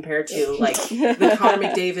 but compared to, like, the Connor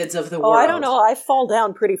McDavids of the world. I don't know. I fall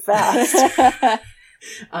down pretty fast.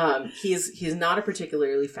 He's not a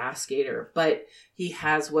particularly fast skater, but he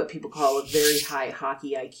has what people call a very high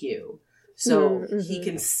hockey IQ. So he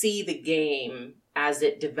can see the game as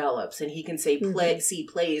it develops, and he can see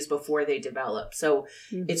plays before they develop. So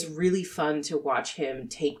it's really fun to watch him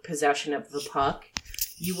take possession of the puck.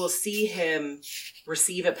 You will see him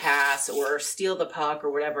receive a pass or steal the puck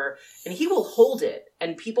or whatever, and he will hold it,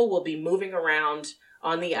 and people will be moving around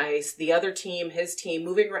on the ice, the other team, his team,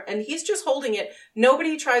 moving around, and he's just holding it.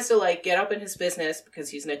 Nobody tries to, get up in his business, because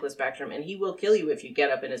he's Nicholas Backstrom, and he will kill you if you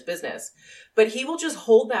get up in his business. But he will just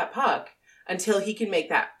hold that puck until he can make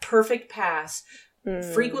that perfect pass,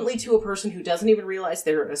 frequently to a person who doesn't even realize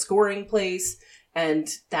they're in a scoring place, and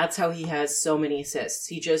that's how he has so many assists.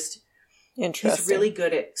 He's really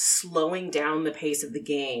good at slowing down the pace of the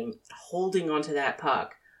game, holding onto that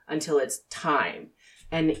puck until it's time.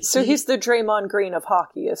 And so he's the Draymond Green of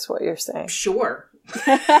hockey, is what you're saying. Sure.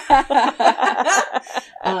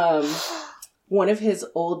 One of his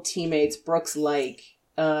old teammates, Brooks Lake,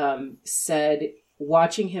 said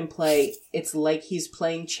watching him play, it's like he's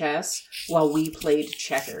playing chess while we played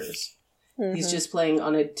checkers. Mm-hmm. He's just playing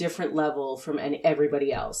on a different level from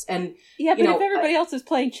everybody else. And yeah, but if everybody else is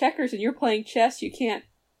playing checkers and you're playing chess, you can't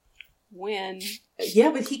win.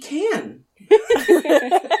 Yeah, but he can.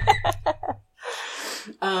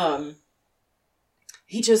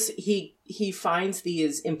 He finds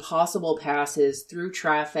these impossible passes through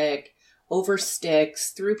traffic, over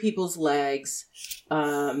sticks, through people's legs.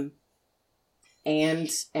 And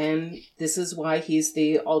this is why he's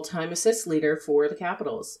the all-time assist leader for the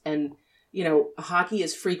Capitals. And, hockey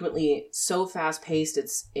is frequently so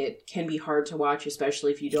fast-paced, it can be hard to watch,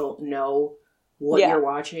 especially if you don't know what you're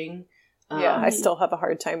watching. I still have a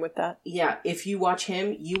hard time with that. Yeah, if you watch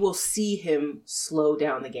him, you will see him slow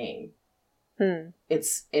down the game.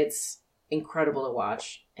 It's incredible to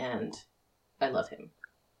watch, and I love him.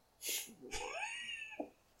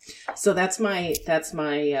 So that's my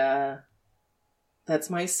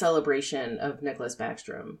celebration of Nicklas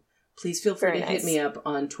Backstrom. Please feel free to hit me up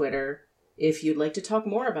on Twitter if you'd like to talk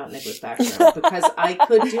more about Nicklas Backstrom, because I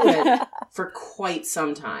could do it for quite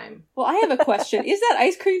some time. Well, I have a question. Is that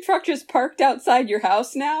ice cream truck just parked outside your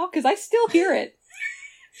house now? Because I still hear it.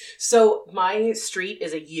 So my street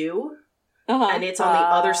is a U, and it's on the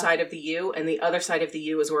other side of the U, and the other side of the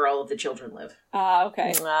U is where all of the children live.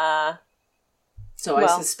 Okay. So I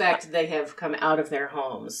suspect they have come out of their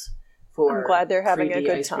homes for I'm glad they're having a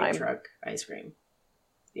good ice cream time. Truck ice cream.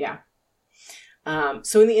 Yeah.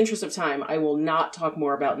 So in the interest of time, I will not talk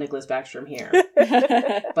more about Nicklas Backstrom here.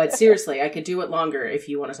 But seriously, I could do it longer if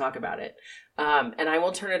you want to talk about it. And I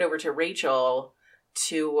will turn it over to Rachel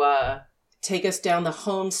to take us down the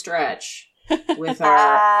home stretch with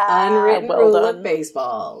our unwritten rule of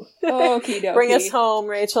baseball. Okie dokie. Bring us home,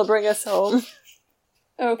 Rachel. Bring us home.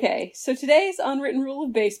 Okay, so today's unwritten rule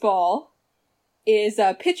of baseball is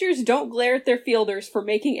pitchers don't glare at their fielders for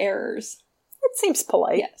making errors. It seems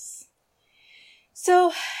polite. Yes.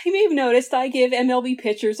 So, you may have noticed I give MLB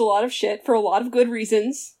pitchers a lot of shit for a lot of good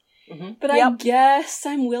reasons. Mm-hmm. But I guess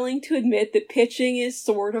I'm willing to admit that pitching is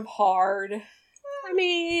sort of hard. I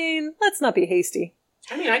mean, let's not be hasty.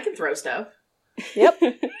 I mean, I can throw stuff. Yep.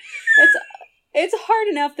 It's hard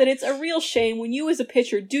enough that it's a real shame when you as a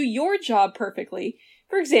pitcher do your job perfectly.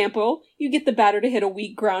 For example, you get the batter to hit a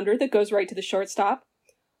weak grounder that goes right to the shortstop,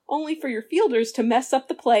 only for your fielders to mess up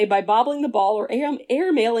the play by bobbling the ball or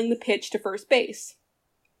airmailing the pitch to first base.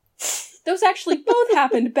 Those actually both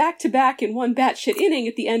happened back-to-back in one batshit inning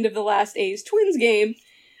at the end of the last A's-Twins game,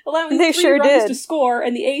 allowing they 3 sure runs did. to score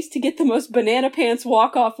and the A's to get the most banana pants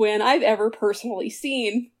walk-off win I've ever personally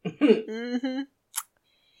seen. Mm-hmm.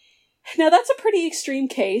 Now that's a pretty extreme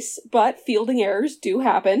case, but fielding errors do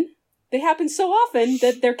happen. They happen so often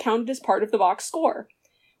that they're counted as part of the box score.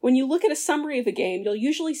 When you look at a summary of a game, you'll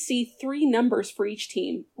usually see 3 numbers for each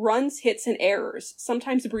team: runs, hits, and errors,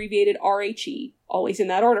 sometimes abbreviated RHE, always in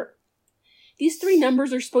that order. These 3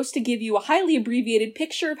 numbers are supposed to give you a highly abbreviated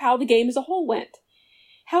picture of how the game as a whole went.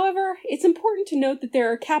 However, it's important to note that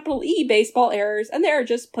there are capital E baseball errors, and there are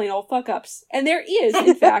just plain old fuck-ups. And there is,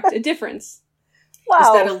 in fact, a difference. Wow. Is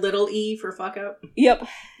that a little E for fuck up? Yep.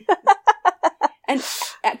 And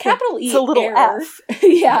a capital E it's a little error... F.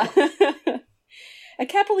 Yeah. A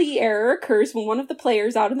capital E error occurs when one of the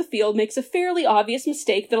players out in the field makes a fairly obvious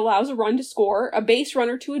mistake that allows a run to score, a base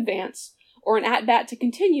runner to advance, or an at-bat to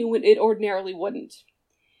continue when it ordinarily wouldn't.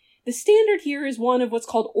 The standard here is one of what's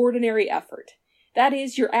called ordinary effort. That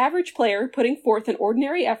is, your average player putting forth an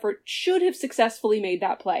ordinary effort should have successfully made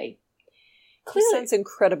that play. Clearly, this sounds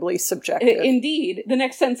incredibly subjective. Indeed. The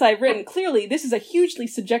next sentence I've written, clearly, this is a hugely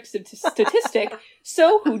subjective statistic,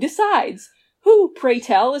 so who decides? Who, pray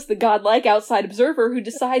tell, is the godlike outside observer who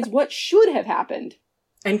decides what should have happened?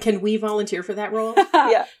 And can we volunteer for that role?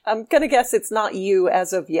 Yeah, I'm gonna guess it's not you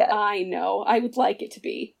as of yet. I know. I would like it to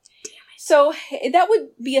be. So, that would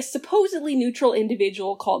be a supposedly neutral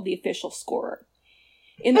individual called the official scorer.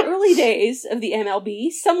 In the early days of the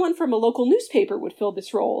MLB, someone from a local newspaper would fill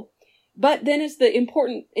this role. But then as the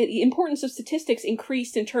importance of statistics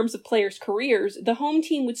increased in terms of players' careers, the home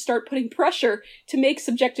team would start putting pressure to make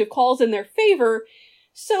subjective calls in their favor,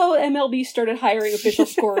 so MLB started hiring official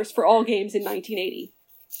scorers for all games in 1980.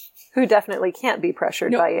 Who definitely can't be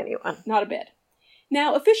pressured by anyone. Not a bit.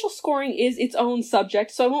 Now, official scoring is its own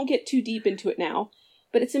subject, so I won't get too deep into it now,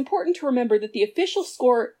 but it's important to remember that the official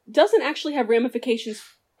score doesn't actually have ramifications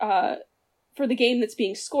for the game that's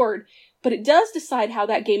being scored, but it does decide how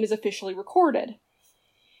that game is officially recorded.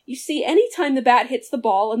 You see, any time the bat hits the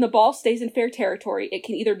ball and the ball stays in fair territory, it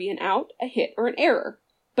can either be an out, a hit, or an error,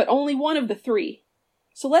 but only one of the 3.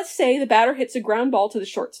 So let's say the batter hits a ground ball to the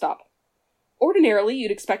shortstop. Ordinarily,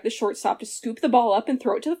 you'd expect the shortstop to scoop the ball up and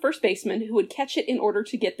throw it to the first baseman, who would catch it in order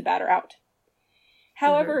to get the batter out.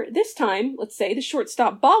 However, this time, let's say the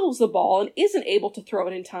shortstop bobbles the ball and isn't able to throw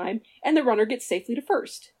it in time, and the runner gets safely to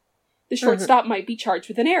first. The shortstop might be charged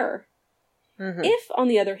with an error. If, on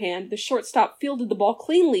the other hand, the shortstop fielded the ball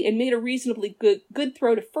cleanly and made a reasonably good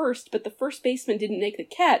throw to first, but the first baseman didn't make the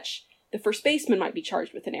catch, the first baseman might be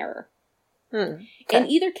charged with an error. Okay. In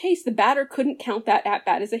either case, the batter couldn't count that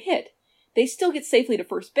at-bat as a hit. They still get safely to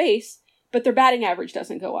first base, but their batting average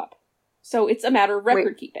doesn't go up. So it's a matter of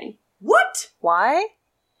record keeping. What? Why?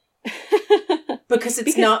 Because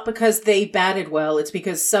it's not because they batted well, it's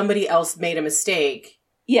because somebody else made a mistake.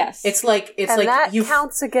 Yes. It's like that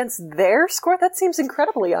counts against their score? That seems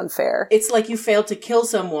incredibly unfair. It's like you failed to kill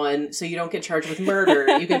someone, so you don't get charged with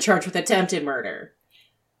murder. You get charged with attempted murder.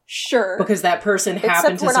 Sure. Because that person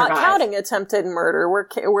happened to survive. Except we're not counting attempted murder.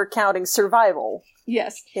 We're counting survival.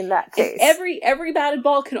 Yes. In that case. Every batted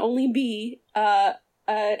ball can only be an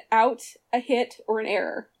out, a hit, or an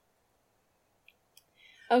error.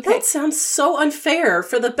 Okay. That sounds so unfair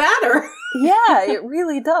for the batter. Yeah, it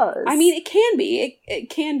really does. I mean, it can be. It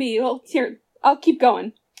can be. Well, here, I'll keep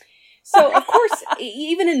going. So, of course,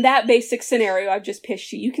 even in that basic scenario I've just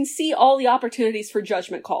pitched you can see all the opportunities for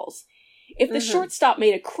judgment calls. If the shortstop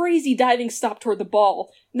made a crazy diving stop toward the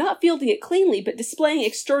ball, not fielding it cleanly, but displaying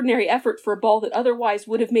extraordinary effort for a ball that otherwise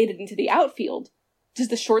would have made it into the outfield, does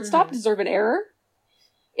the shortstop deserve an error?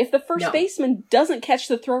 If the first baseman doesn't catch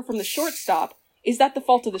the throw from the shortstop, is that the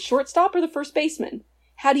fault of the shortstop or the first baseman?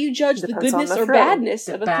 How do you judge the goodness or badness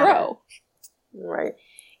of a throw? Right.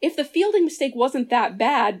 If the fielding mistake wasn't that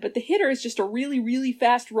bad, but the hitter is just a really, really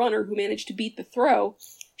fast runner who managed to beat the throw,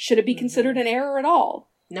 should it be considered an error at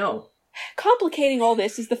all? No. Complicating all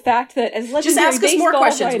this is the fact that as legendary just ask us more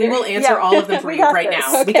questions. We will answer all of them for you right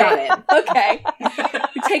now. Okay. We got it. Okay.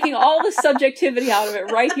 We're taking all the subjectivity out of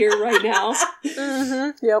it right here, right now.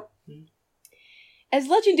 Yep. As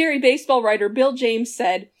legendary baseball writer Bill James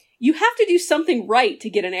said, you have to do something right to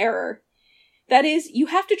get an error. That is, you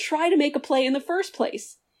have to try to make a play in the first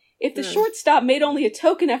place. If the shortstop made only a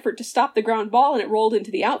token effort to stop the ground ball and it rolled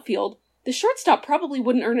into the outfield, the shortstop probably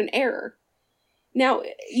wouldn't earn an error. Now,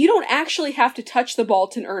 you don't actually have to touch the ball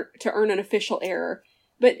to earn an official error,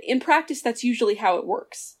 but in practice that's usually how it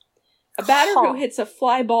works. A batter who hits a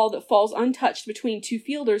fly ball that falls untouched between two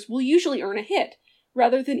fielders will usually earn a hit,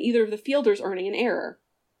 rather than either of the fielders earning an error.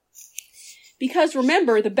 Because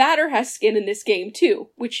remember, the batter has skin in this game too,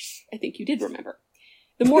 which I think you did remember.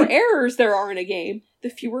 The more errors there are in a game, the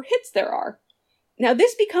fewer hits there are. Now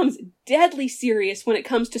this becomes deadly serious when it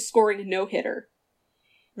comes to scoring a no-hitter.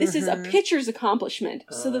 This is a pitcher's accomplishment,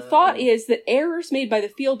 so the thought is that errors made by the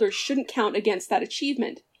fielders shouldn't count against that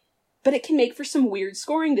achievement. But it can make for some weird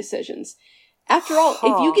scoring decisions. After all,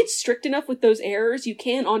 if you get strict enough with those errors, you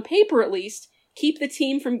can, on paper at least, keep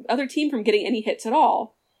the other team from getting any hits at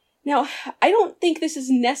all. Now, I don't think this is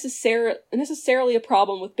necessarily a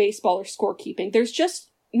problem with baseball or scorekeeping. There's just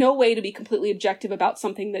no way to be completely objective about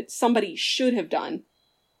something that somebody should have done.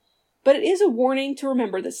 But it is a warning to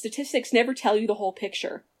remember that statistics never tell you the whole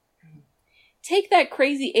picture. Take that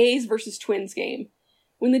crazy A's versus Twins game.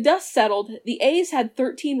 When the dust settled, the A's had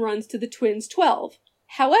 13 runs to the Twins' 12.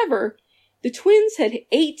 However, the Twins had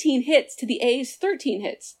 18 hits to the A's' 13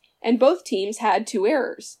 hits, and both teams had 2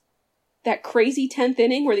 errors. That crazy 10th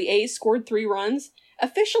inning where the A's scored 3 runs,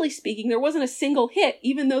 officially speaking, there wasn't a single hit,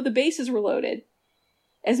 even though the bases were loaded.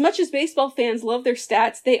 As much as baseball fans love their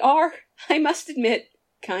stats, they are, I must admit,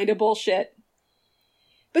 kinda bullshit.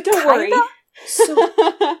 But don't worry.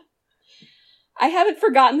 I haven't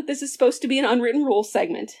forgotten that this is supposed to be an unwritten rules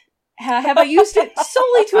segment. Have I used it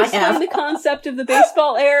solely to explain the concept of the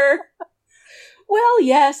baseball error? Well,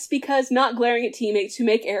 yes, because not glaring at teammates who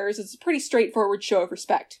make errors is a pretty straightforward show of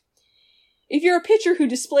respect. If you're a pitcher who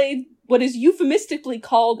displayed what is euphemistically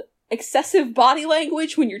called excessive body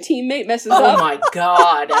language when your teammate messes up... Oh my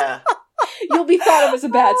god! You'll be thought of as a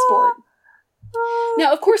bad sport.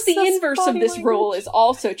 Now, of course, the inverse of this rule is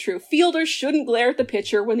also true. Fielders shouldn't glare at the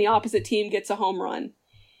pitcher when the opposite team gets a home run.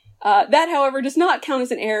 That, however, does not count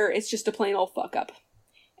as an error. It's just a plain old fuck-up.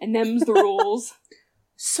 And them's the rules.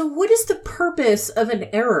 So what is the purpose of an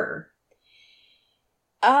error?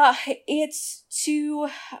 It's to...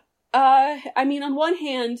 I mean, on one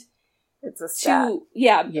hand... It's a stat.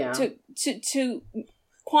 To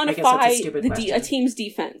quantify a team's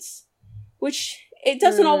defense. Which... it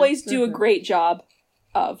doesn't always do a great job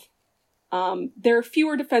of. There are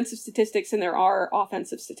fewer defensive statistics than there are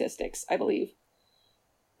offensive statistics, I believe.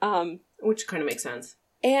 Which kind of makes sense.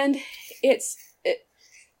 And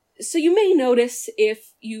so you may notice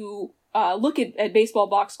if you look at baseball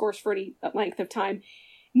box scores for any length of time,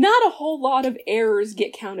 not a whole lot of errors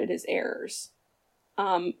get counted as errors.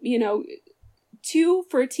 2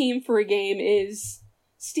 for a team for a game is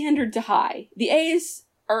standard to high. The A's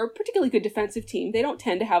are a particularly good defensive team. They don't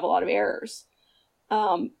tend to have a lot of errors.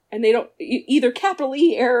 And they don't, either capital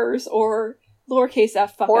E errors or lowercase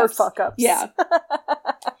f fuck-ups. Or fuck-ups. Yeah.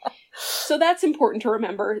 So that's important to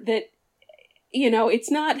remember that, it's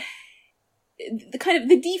not,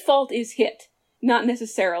 the default is hit, not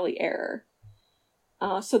necessarily error.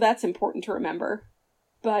 So that's important to remember.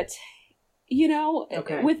 But,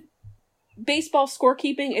 Okay. with baseball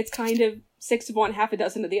scorekeeping, it's kind of 6 of one, half a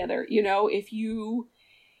dozen of the other. If you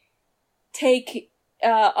take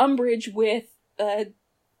umbrage with, the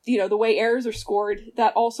way errors are scored,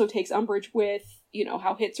 that also takes umbrage with,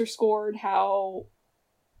 how hits are scored, how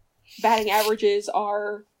batting averages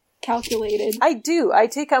are calculated. I do. I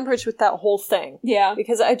take umbrage with that whole thing. Yeah.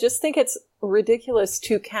 Because I just think it's ridiculous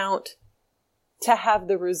to have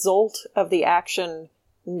the result of the action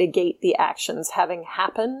negate the actions having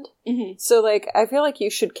happened. Mm-hmm. So, I feel like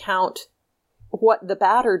you should count what the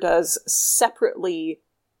batter does separately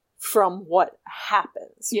from what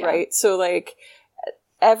happens, Yeah. right? So,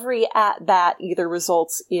 every at-bat either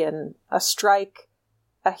results in a strike,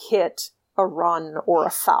 a hit, a run, or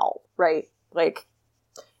a foul, right?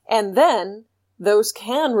 And then those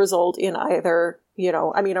can result in either,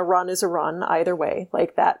 a run is a run either way,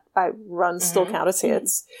 runs still count as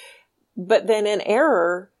hits. But then an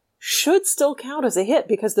error should still count as a hit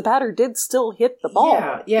because the batter did still hit the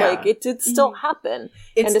ball. Yeah. It did still happen.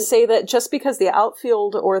 It's- And to say that just because the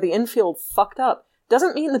outfield or the infield fucked up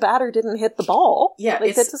doesn't mean the batter didn't hit the ball. Yeah,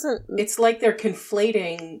 that doesn't... It's like they're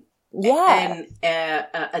conflating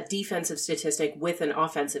a defensive statistic with an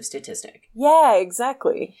offensive statistic. Yeah,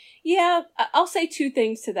 exactly. Yeah, I'll say 2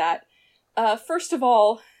 things to that. First of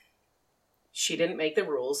all, She didn't make the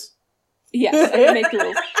rules. yes, I didn't make the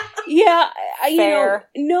rules. Yeah, Fair.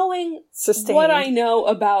 Knowing Sustained. what I know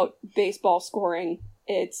about baseball scoring,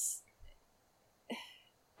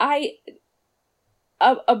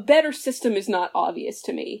 a better system is not obvious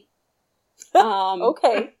to me.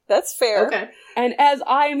 Okay, that's fair. Okay. And as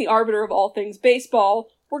I am the arbiter of all things baseball,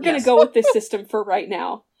 we're going to go with this system for right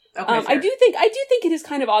now. Okay, I fair. do think it is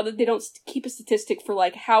kind of odd that they don't keep a statistic for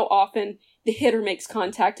how often the hitter makes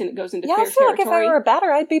contact and it goes into Yeah, fair I feel territory. like if I were a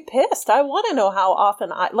batter, I'd be pissed. I want to know how often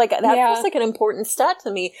that Yeah. feels like an important stat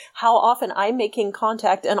to me, how often I'm making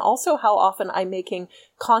contact and also how often I'm making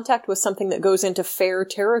contact with something that goes into fair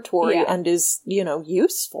territory Yeah. and is,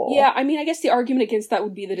 useful. Yeah, I mean, I guess the argument against that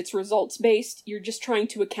would be that it's results-based. You're just trying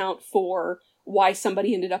to account for why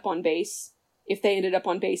somebody ended up on base, if they ended up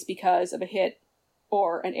on base because of a hit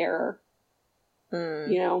or an error,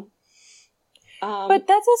 Mm. But But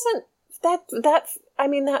that doesn't,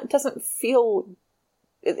 that doesn't feel,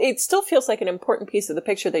 it still feels like an important piece of the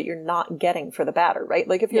picture that you're not getting for the batter, right?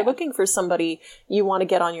 If you're Yeah. looking for somebody you want to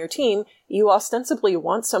get on your team, you ostensibly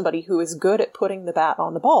want somebody who is good at putting the bat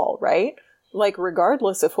on the ball, right?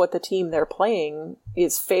 Regardless of what the team they're playing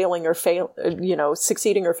is failing or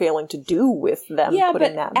succeeding or failing to do with them yeah,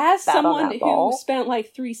 putting but that as bat on someone that ball. who spent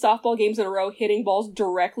 3 softball games in a row hitting balls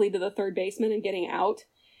directly to the third baseman and getting out,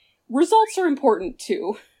 results are important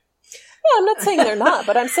too. Yeah, I'm not saying they're not,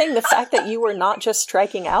 but I'm saying the fact that you were not just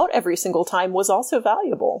striking out every single time was also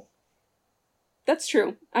valuable. That's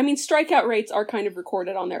true. I mean, strikeout rates are kind of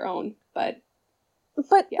recorded on their own, but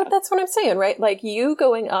But Yeah. that's what I'm saying, right? You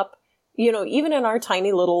going up, even in our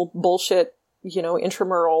tiny little bullshit,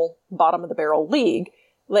 intramural bottom of the barrel league,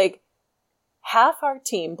 half our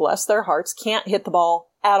team, bless their hearts, can't hit the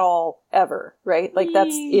ball at all ever, right?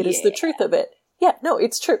 It is the truth of it. Yeah, no,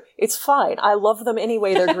 it's true. It's fine. I love them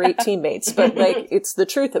anyway. They're great teammates, but it's the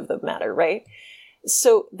truth of the matter, right?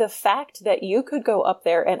 So the fact that you could go up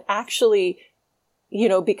there and actually,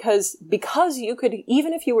 because you could,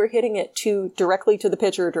 even if you were hitting it directly to the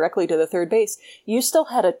pitcher or directly to the third base, you still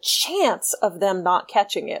had a chance of them not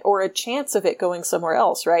catching it or a chance of it going somewhere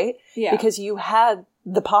else, right? yeah. Because you had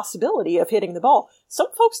the possibility of hitting the ball. Some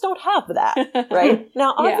folks don't have that, right?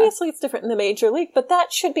 Now, Yeah. obviously it's different in the major league, but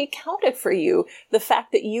that should be counted for you. The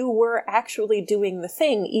fact that you were actually doing the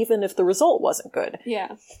thing, even if the result wasn't good.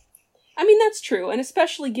 Yeah. I mean, that's true. And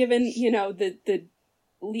especially given, the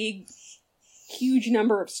league huge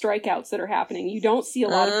number of strikeouts that are happening, you don't see a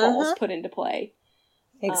lot of balls put into play.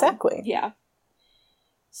 Exactly. Yeah.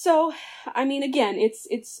 So, I mean, again,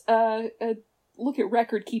 it's a look at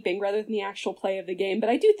record keeping rather than the actual play of the game. But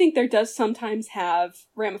I do think there does sometimes have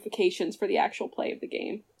ramifications for the actual play of the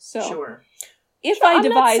game. So, Sure. if I I'm not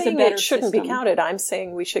devise a saying better it shouldn't system, be counted. I'm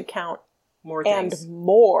saying we should count More and things.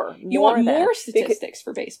 more. You want than- more statistics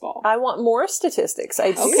for baseball? I want more statistics.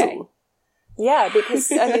 I do. Okay. Yeah,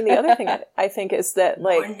 because I mean the other thing I think is that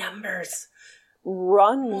like More numbers.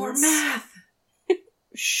 runs More math.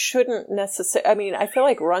 shouldn't necessarily. I mean, I feel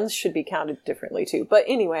like runs should be counted differently too. But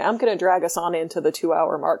anyway, I'm going to drag us on into the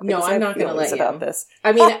 2-hour mark. No, because I I'm have not gonna feelings let you. about this.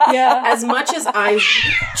 I mean, Yeah. as much as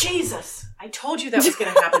Jesus, I told you that was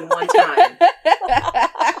going to happen one time.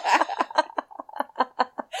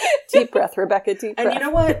 Deep breath, Rebecca. Deep breath. And you know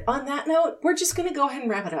what? On that note, we're just going to go ahead and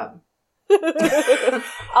wrap it up.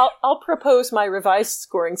 I'll propose my revised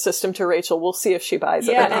scoring system to Rachel. We'll see if she buys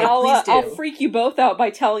it. Yeah, or and not. please do. I'll freak you both out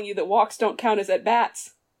by telling you that walks don't count as at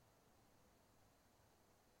bats.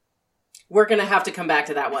 We're going to have to come back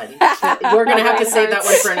to that one. We're going to have to save that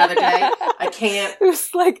one for another day. I can't. It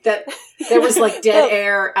was like That there was like dead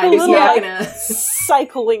air. I a was little, not like, gonna.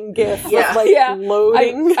 cycling gif Yeah. of like Yeah.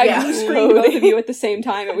 loading. I Yeah. blue screened both of you at the same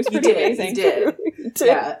time. It was You pretty did. amazing. You did.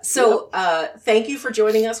 Yeah. So, thank you for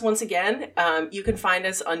joining us once again. You can find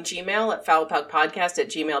us on Gmail at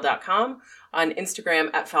foulpuckpodcast@gmail.com, on Instagram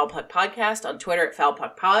at foulpuckpodcast, on Twitter at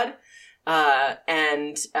foulpuckpod,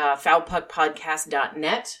 and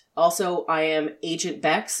foulpuckpodcast.net. Also, I am Agent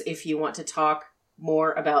Bex if you want to talk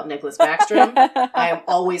more about Nicholas Backstrom. I am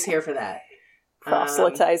always here for that.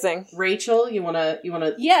 Proselytizing. Rachel, you wanna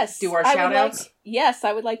Yes. do our I would shout-outs?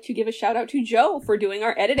 I would like to give a shout out to Joe for doing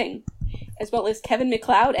our editing, as well as Kevin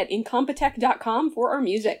McLeod at Incompetech.com for our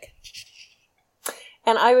music.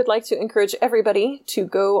 And I would like to encourage everybody to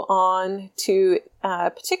go on to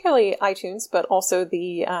particularly iTunes, but also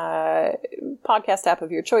the podcast app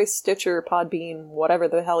of your choice, Stitcher, Podbean, whatever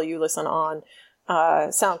the hell you listen on,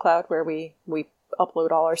 SoundCloud, where we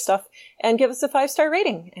upload all our stuff, and give us a 5-star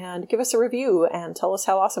rating, and give us a review, and tell us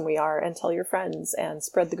how awesome we are, and tell your friends, and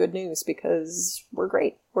spread the good news, because we're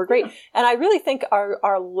great. We're great. And I really think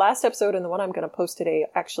our last episode and the one I'm going to post today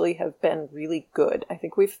actually have been really good. I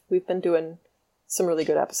think we've been doing some really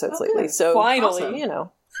good episodes lately. good. So Finally. Awesome. you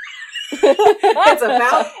know, It's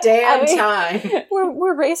about damn I mean- time.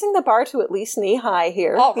 we're raising the bar to at least knee high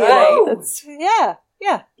here. All You know, right. that's, yeah.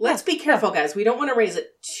 Let's be careful, guys. We don't want to raise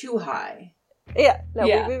it too high. Yeah, no,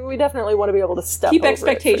 Yeah. We definitely want to be able to step Keep over it,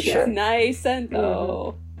 expectations for sure. nice and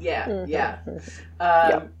low. Yeah, Mhm. yeah.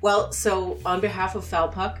 Yeah. Well, so on behalf of Foul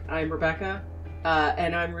Puck, I'm Rebecca,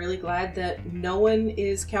 and I'm really glad that no one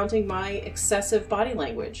is counting my excessive body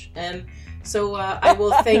language. And so I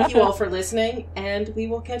will thank you all for listening, and we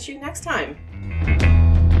will catch you next time.